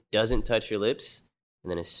milk doesn't touch your lips.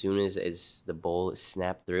 And then as soon as the bowl is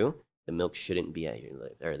snapped through, the milk shouldn't be at your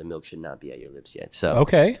lip, or the milk should not be at your lips yet. So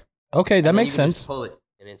Okay, that makes sense. Just pull it,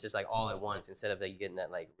 and it's just like all at once instead of like getting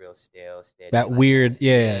that like real stale, steady. That like, weird,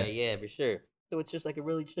 yeah. Yeah, for sure. So it's just like a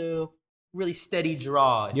really chill, really steady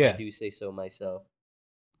draw, if I do say so myself.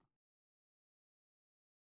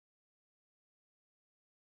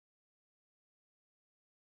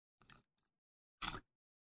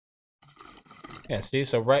 Yeah, see,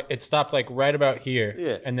 so it stopped like right about here.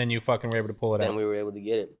 Yeah. And then you fucking were able to pull it out. Then we were able to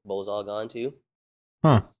get it. Bowl's all gone too.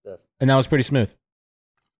 Huh. Stuff. And that was pretty smooth.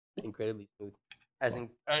 Incredibly smooth.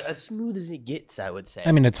 As smooth as it gets, I would say.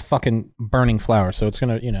 I mean, it's fucking burning flour, so it's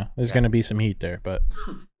gonna, there's gonna be some heat there, but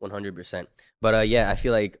 100%. But yeah, I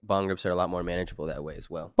feel like bong rips are a lot more manageable that way as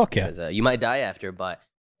well. Fuck yeah. Because you might die after, but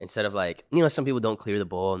instead of like, some people don't clear the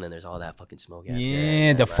bowl and then there's all that fucking smoke after.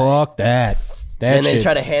 Yeah, fuck that. And then they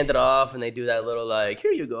try to hand it off and they do that little like,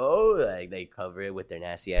 here you go. Like they cover it with their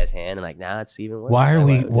nasty ass hand and like, nah, it's even worse. I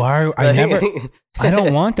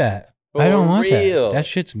don't want that. I don't want that. That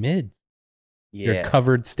shit's mid. Yeah. Your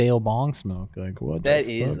covered stale bong smoke. Like what? That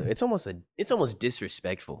is. It's almost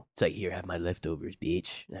disrespectful. It's like, here, have my leftovers,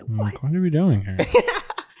 bitch. Like, what are we doing here?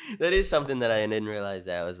 That is something that I didn't realize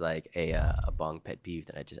that was like a bong pet peeve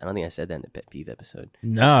that I don't think I said that in the pet peeve episode.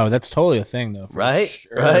 No, that's totally a thing though. Right?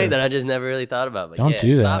 Sure. Right? That I just never really thought about. But don't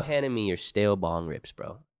do that. Stop handing me your stale bong rips,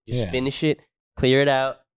 bro. Just finish it, clear it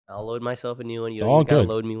out. I'll load myself a new one. You don't gotta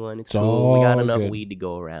load me one. It's cool. We got enough weed to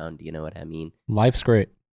go around. You know what I mean? Life's great.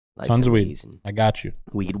 Tons of weed. I got you.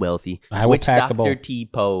 Weed wealthy. I will pack the bowl. Dr.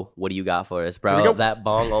 T-Po, what do you got for us, bro? That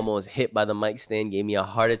bong almost hit by the mic stand, gave me a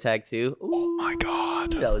heart attack too. Ooh, oh my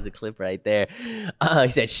God. That was a clip right there. He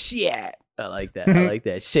said, shit. I like that. I like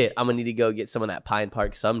that. Shit, I'm going to need to go get some of that Pine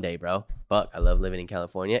Park someday, bro. Fuck, I love living in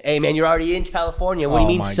California. Hey, man, you're already in California. What do you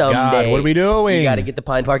mean someday? God, what are we doing? You got to get the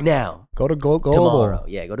Pine Park now. Go to Global. Tomorrow.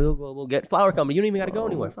 Yeah, go to Global. Get Flower Company. You don't even got to go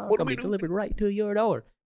anywhere. Flower Company delivered right to your door.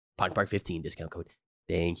 Pine Park 15 discount code.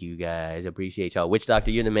 Thank you, guys. Appreciate y'all. Witch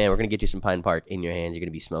Doctor, you're the man. We're going to get you some Pine Park in your hands. You're going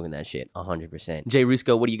to be smoking that shit 100%. Jay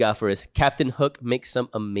Rusco, what do you got for us? Captain Hook makes some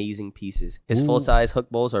amazing pieces. His full-size hook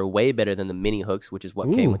bowls are way better than the mini hooks, which is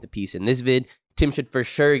what came with the piece in this vid. Tim should for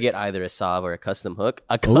sure get either a Sav or a custom hook.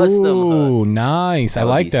 A custom hook. Ooh, nice. I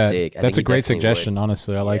like that. That's a great suggestion,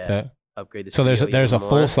 honestly. I like that. Upgrade the so there's a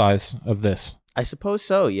full size of this. I suppose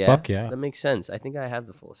so, yeah. Fuck yeah. That makes sense. I think I have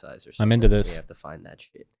the full size or something. I'm into this. We have to find that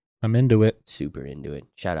shit. I'm into it. Super into it.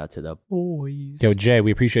 Shout out to the boys. Yo, Jay,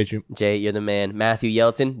 we appreciate you. Jay, you're the man. Matthew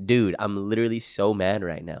Yelton, dude, I'm literally so mad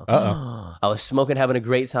right now. I was smoking, having a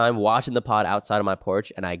great time, watching the pod outside of my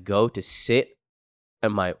porch, and I go to sit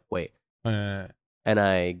and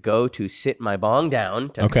I go to sit my bong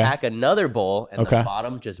down to pack another bowl, and the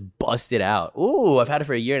bottom just busted out. Ooh, I've had it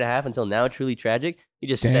for a year and a half until now. Truly tragic. You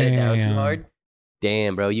just set it down too hard.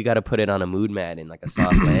 Damn, bro, you got to put it on a mood mat in like a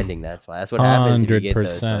soft landing. That's why. That's what happens if you get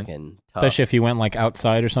those fucking tough. Especially if you went like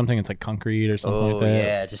outside or something, it's like concrete or something like that.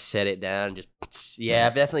 Yeah, just set it down.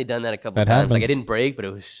 I've definitely done that a couple times. Happens. Like I didn't break, but I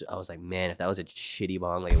was like, man, if that was a shitty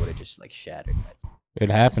bong, like it would have just like shattered.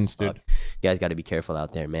 It happens, dude. You guys got to be careful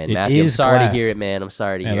out there, man. Matthew, I'm sorry to hear it, man. I'm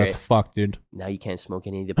sorry to hear it. That's fucked, dude. Now you can't smoke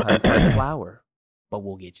any of the Pine Park flower, but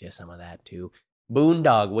we'll get you some of that too.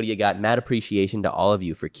 Boondog, what do you got? Mad appreciation to all of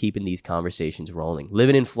you for keeping these conversations rolling.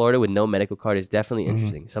 Living in Florida with no medical card is definitely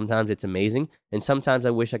interesting. Sometimes it's amazing, and sometimes I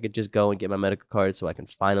wish I could just go and get my medical card so I can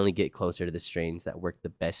finally get closer to the strains that work the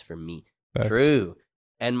best for me. That's true.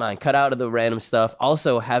 And mine, cut out of the random stuff.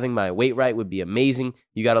 Also, having my weight right would be amazing.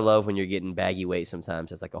 You got to love when you're getting baggy weight sometimes.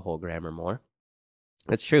 That's like a whole gram or more.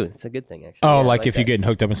 That's true. It's a good thing, actually. Oh, like if you're getting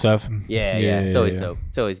hooked up and stuff. Yeah. It's always dope.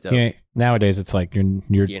 It's always dope. Yeah, nowadays, it's like you're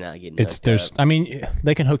not getting. Up. I mean,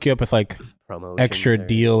 they can hook you up with like extra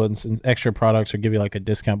deal and extra products or give you like a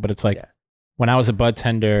discount. But it's like when I was a bud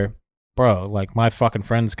tender, bro. Like my fucking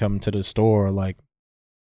friends come to the store. Like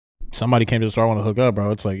somebody came to the store, I want to hook up, bro.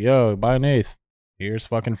 It's like, yo, buy an eighth. Here's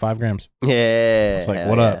fucking 5 grams. Yeah. It's like,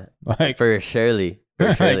 what up? Like for surely.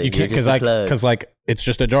 You can't because like it's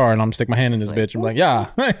just a jar and I'm gonna stick my hand in this bitch. I'm like, yeah.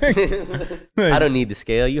 I don't need the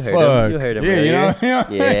scale. You heard him. You heard him. Yeah,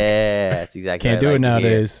 yeah, that's exactly. Can't do it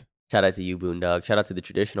nowadays. Shout out to you, Boondog. Shout out to the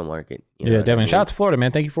traditional market. Definitely. Shout out to Florida,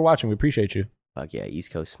 man. Thank you for watching. We appreciate you. Fuck yeah,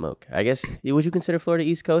 East Coast smoke. I guess would you consider Florida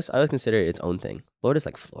East Coast? I would consider it its own thing. Florida's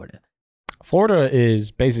like Florida. Florida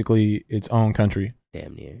is basically its own country.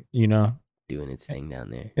 Damn near. You know, doing its thing down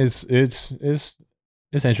there.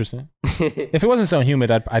 It's interesting. If it wasn't so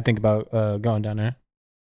humid, I'd think about going down there.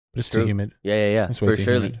 But it's too humid. Yeah. For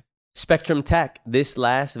surely. Spectrum Tech. This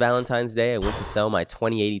last Valentine's Day, I went to sell my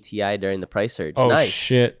 2080 Ti during the price surge. Oh, nice.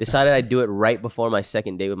 Shit. Decided I'd do it right before my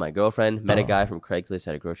second date with my girlfriend. Met a guy from Craigslist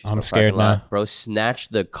at a grocery store. I'm scared now. Bro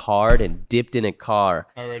snatched the card and dipped in a car.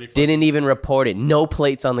 Didn't even report it. No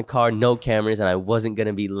plates on the car, no cameras, and I wasn't going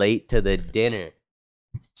to be late to the dinner.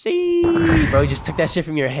 See? Bro, just took that shit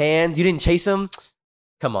from your hands. You didn't chase him?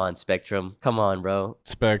 Come on, Spectrum. Come on, bro.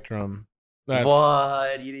 Spectrum.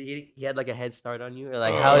 What? He had like a head start on you? Or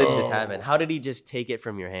like, how did this happen? How did he just take it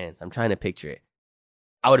from your hands? I'm trying to picture it.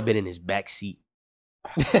 I would have been in his back seat.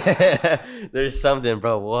 There's something,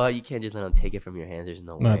 bro. What? You can't just let him take it from your hands. There's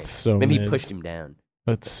no way. That's so Maybe he pushed him down.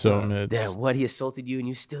 That's so mids. Damn, what? He assaulted you and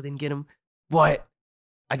you still didn't get him? What?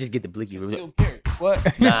 I just get the blicky.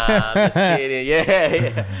 What? Nah, I'm just kidding.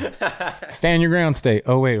 Yeah. Stand your ground, state.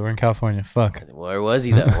 Oh, wait, we're in California. Fuck. Where was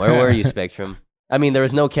he, though? Where were you, Spectrum? I mean, there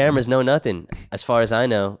was no cameras, no nothing. As far as I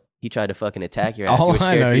know, he tried to fucking attack your ass. You were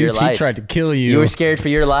scared for your life. He tried to kill you. You were scared for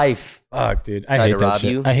your life. Fuck, dude. I hate that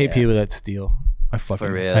shit. I hate people that steal.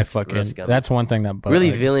 For real. That's one thing that bugs. Really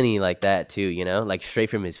villainy like that too, you know? Like straight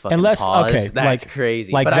from his fucking paws. Okay, that's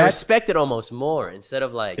crazy. But I respect it almost more instead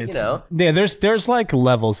of like, you know. Yeah, there's like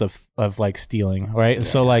levels of like stealing, right? Yeah.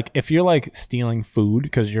 So like if you're like stealing food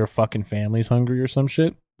because your fucking family's hungry or some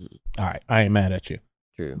shit, all right, I ain't mad at you.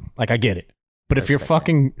 True. Like I get it. But if you're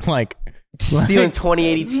fucking like stealing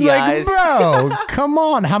 2080 Ti's, like, bro, come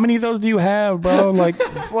on, how many of those do you have, bro? Like,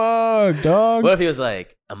 fuck, dog. What if he was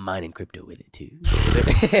like, I'm mining crypto with it too?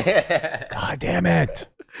 God damn it!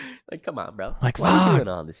 Like, come on, bro. Like, why are you doing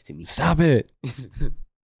all this to me? Stop it.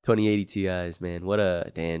 2080 Ti's, man. What a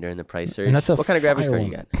damn during the price surge. And that's what kind of graphics card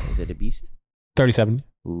you got? Is it a beast? 3070.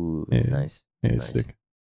 Ooh, that's nice. Yeah, it's sick.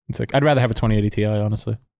 It's sick. I'd rather have a 2080 Ti,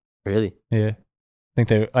 honestly. Really? Yeah. I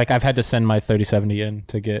think I've had to send my 3070 in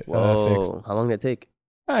to get fixed. How long did that take?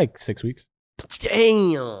 Like 6 weeks.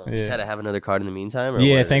 Damn. Yeah. Just had to have another card in the meantime?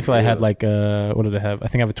 Yeah, thankfully I had like, what did I have? I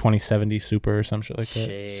think I have a 2070 Super or some shit like that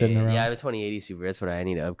sitting around. Yeah, I have a 2080 Super. That's what I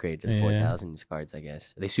need to upgrade to the 4000 cards, I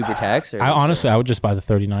guess. Are they super tax? Or honestly, I would just buy the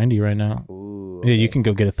 3090 right now. Ooh, okay. Yeah, you can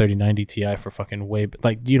go get a 3090 Ti for fucking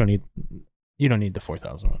like, you don't need the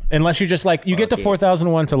 4000 one. Unless you just like, you get the 4000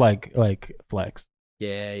 one to like flex.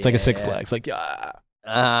 Yeah, it's like a sick flex. Like, yeah.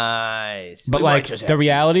 Nice. But like the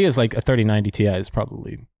reality is like a 3090 Ti is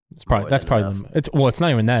probably it's not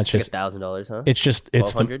even that. It's just $1,000, huh? It's just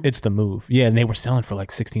it's the move. Yeah, and they were selling for like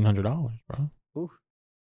 $1,600, bro. Oof.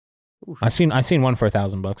 I seen one for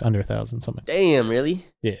 $1,000, under $1,000, something. Damn, really?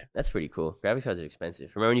 Yeah, that's pretty cool. Graphics cards are expensive.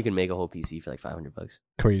 Remember when you could make a whole PC for like $500?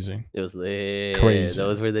 Crazy. It was lit. Crazy.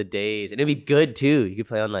 Those were the days, and it'd be good too. You could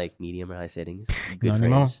play on like medium or high settings. Good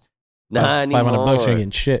frames. Not anymore. $500, you're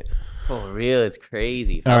getting shit. For real, it's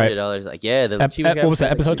crazy. $500, like what was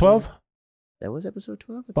that? Episode 12? That was episode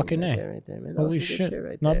 12. Fucking A. Right there, man. Holy shit!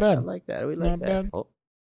 Right not there. bad. I like that. We like not that. Bad. Oh.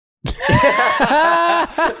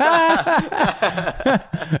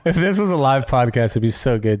 If this was a live podcast, it'd be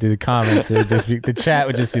so good. Dude, the comments would just be, the chat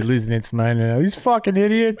would just be losing its mind. These fucking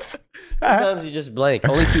idiots. Sometimes you just blank.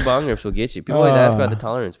 Only 2 bong rips will get you. People always ask about the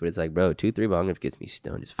tolerance, but it's like, bro, 2-3 bong rips gets me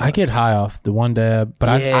stoned as fuck. I get high off the one dab, but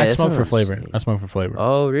I smoke for flavor. I smoke for flavor.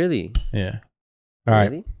 Oh, really? Yeah. All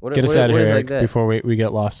right. Really? Get us out of here, Eric, before we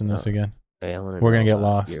get lost in this again. Hey, we're going to get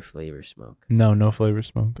lost. Your flavor smoke. No flavor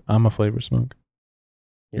smoke. I'm a flavor smoke.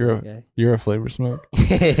 You're a flavor smoke.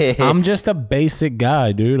 I'm just a basic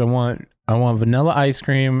guy, dude. I want vanilla ice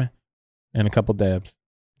cream and a couple dabs.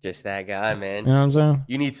 Just that guy, man. You know what I'm saying?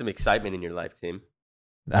 You need some excitement in your life, Tim.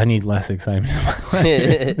 I need less excitement in my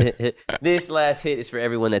life. This last hit is for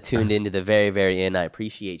everyone that tuned in to the very, very end. I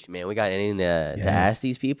appreciate you, man. We got anything to ask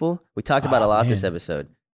these people? We talked about a lot this episode.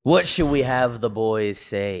 What should we have the boys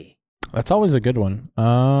say? That's always a good one.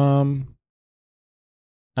 I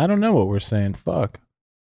don't know what we're saying. Fuck.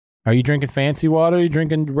 Are you drinking fancy water? Or are you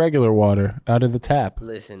drinking regular water out of the tap?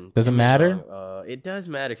 Listen. Does it matter? It does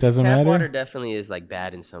matter. Does it matter? Tap water definitely is like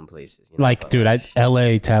bad in some places. You know? Like, dude,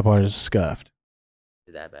 LA tap water is scuffed.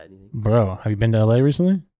 Is that bad? You think? Bro, have you been to LA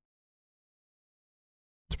recently?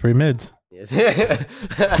 It's pretty mids. Yes.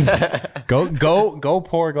 Go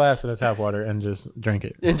pour a glass of the tap water and just drink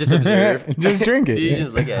it. And just observe. Just drink it. You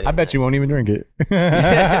just look at it. I bet you won't even drink it.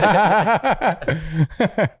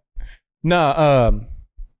 No,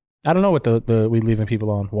 I don't know what the we leaving people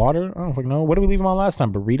on. Water? I don't fucking know. What did we leave them on last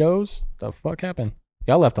time? Burritos? The fuck happened?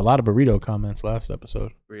 Y'all left a lot of burrito comments last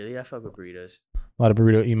episode. Really? I fuck with burritos. A lot of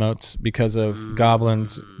burrito emotes because of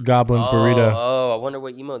Goblin's burrito. Oh, I wonder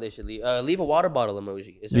what emote they should leave. Leave a water bottle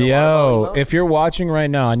emoji. Is there a water bottle emote? If you're watching right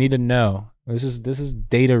now, I need to know. This is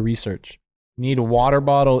data research. You need a water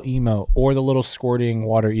bottle emote or the little squirting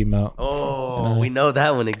water emote. Oh, we know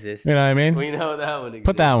that one exists. You know what I mean? We know that one exists.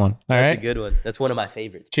 Put that one. That's a good one. That's one of my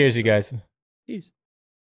favorites. Cheers, you guys. Cheers.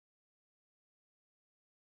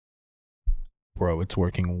 Bro, it's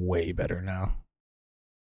working way better now.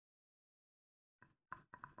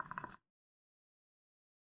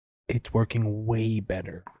 It's working way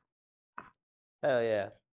better. Hell yeah.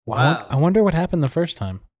 Wow. I wonder what happened the first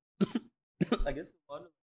time. I guess fun.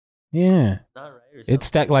 Yeah. Not right or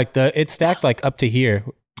it stacked like up to here,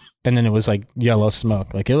 and then it was like yellow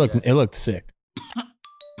smoke. Like it looked sick.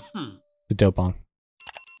 The dope on.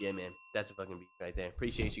 Yeah, man. That's a fucking beat right there.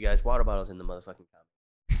 Appreciate you guys. Water bottles in the motherfucking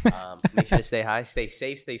comments. Make sure to stay high, stay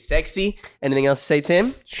safe, stay sexy. Anything else to say,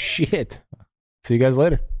 Tim? Shit. See you guys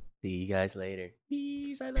later. See you guys later.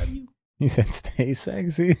 Peace. I love you. He said stay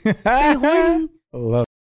sexy. Stay horny. Love